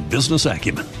skills and business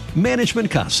acumen,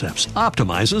 Management Concepts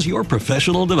optimizes your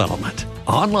professional development.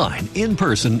 Online, in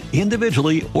person,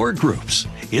 individually, or groups,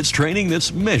 it's training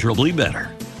that's measurably better.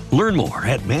 Learn more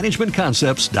at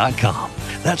managementconcepts.com.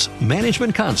 That's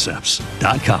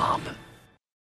managementconcepts.com.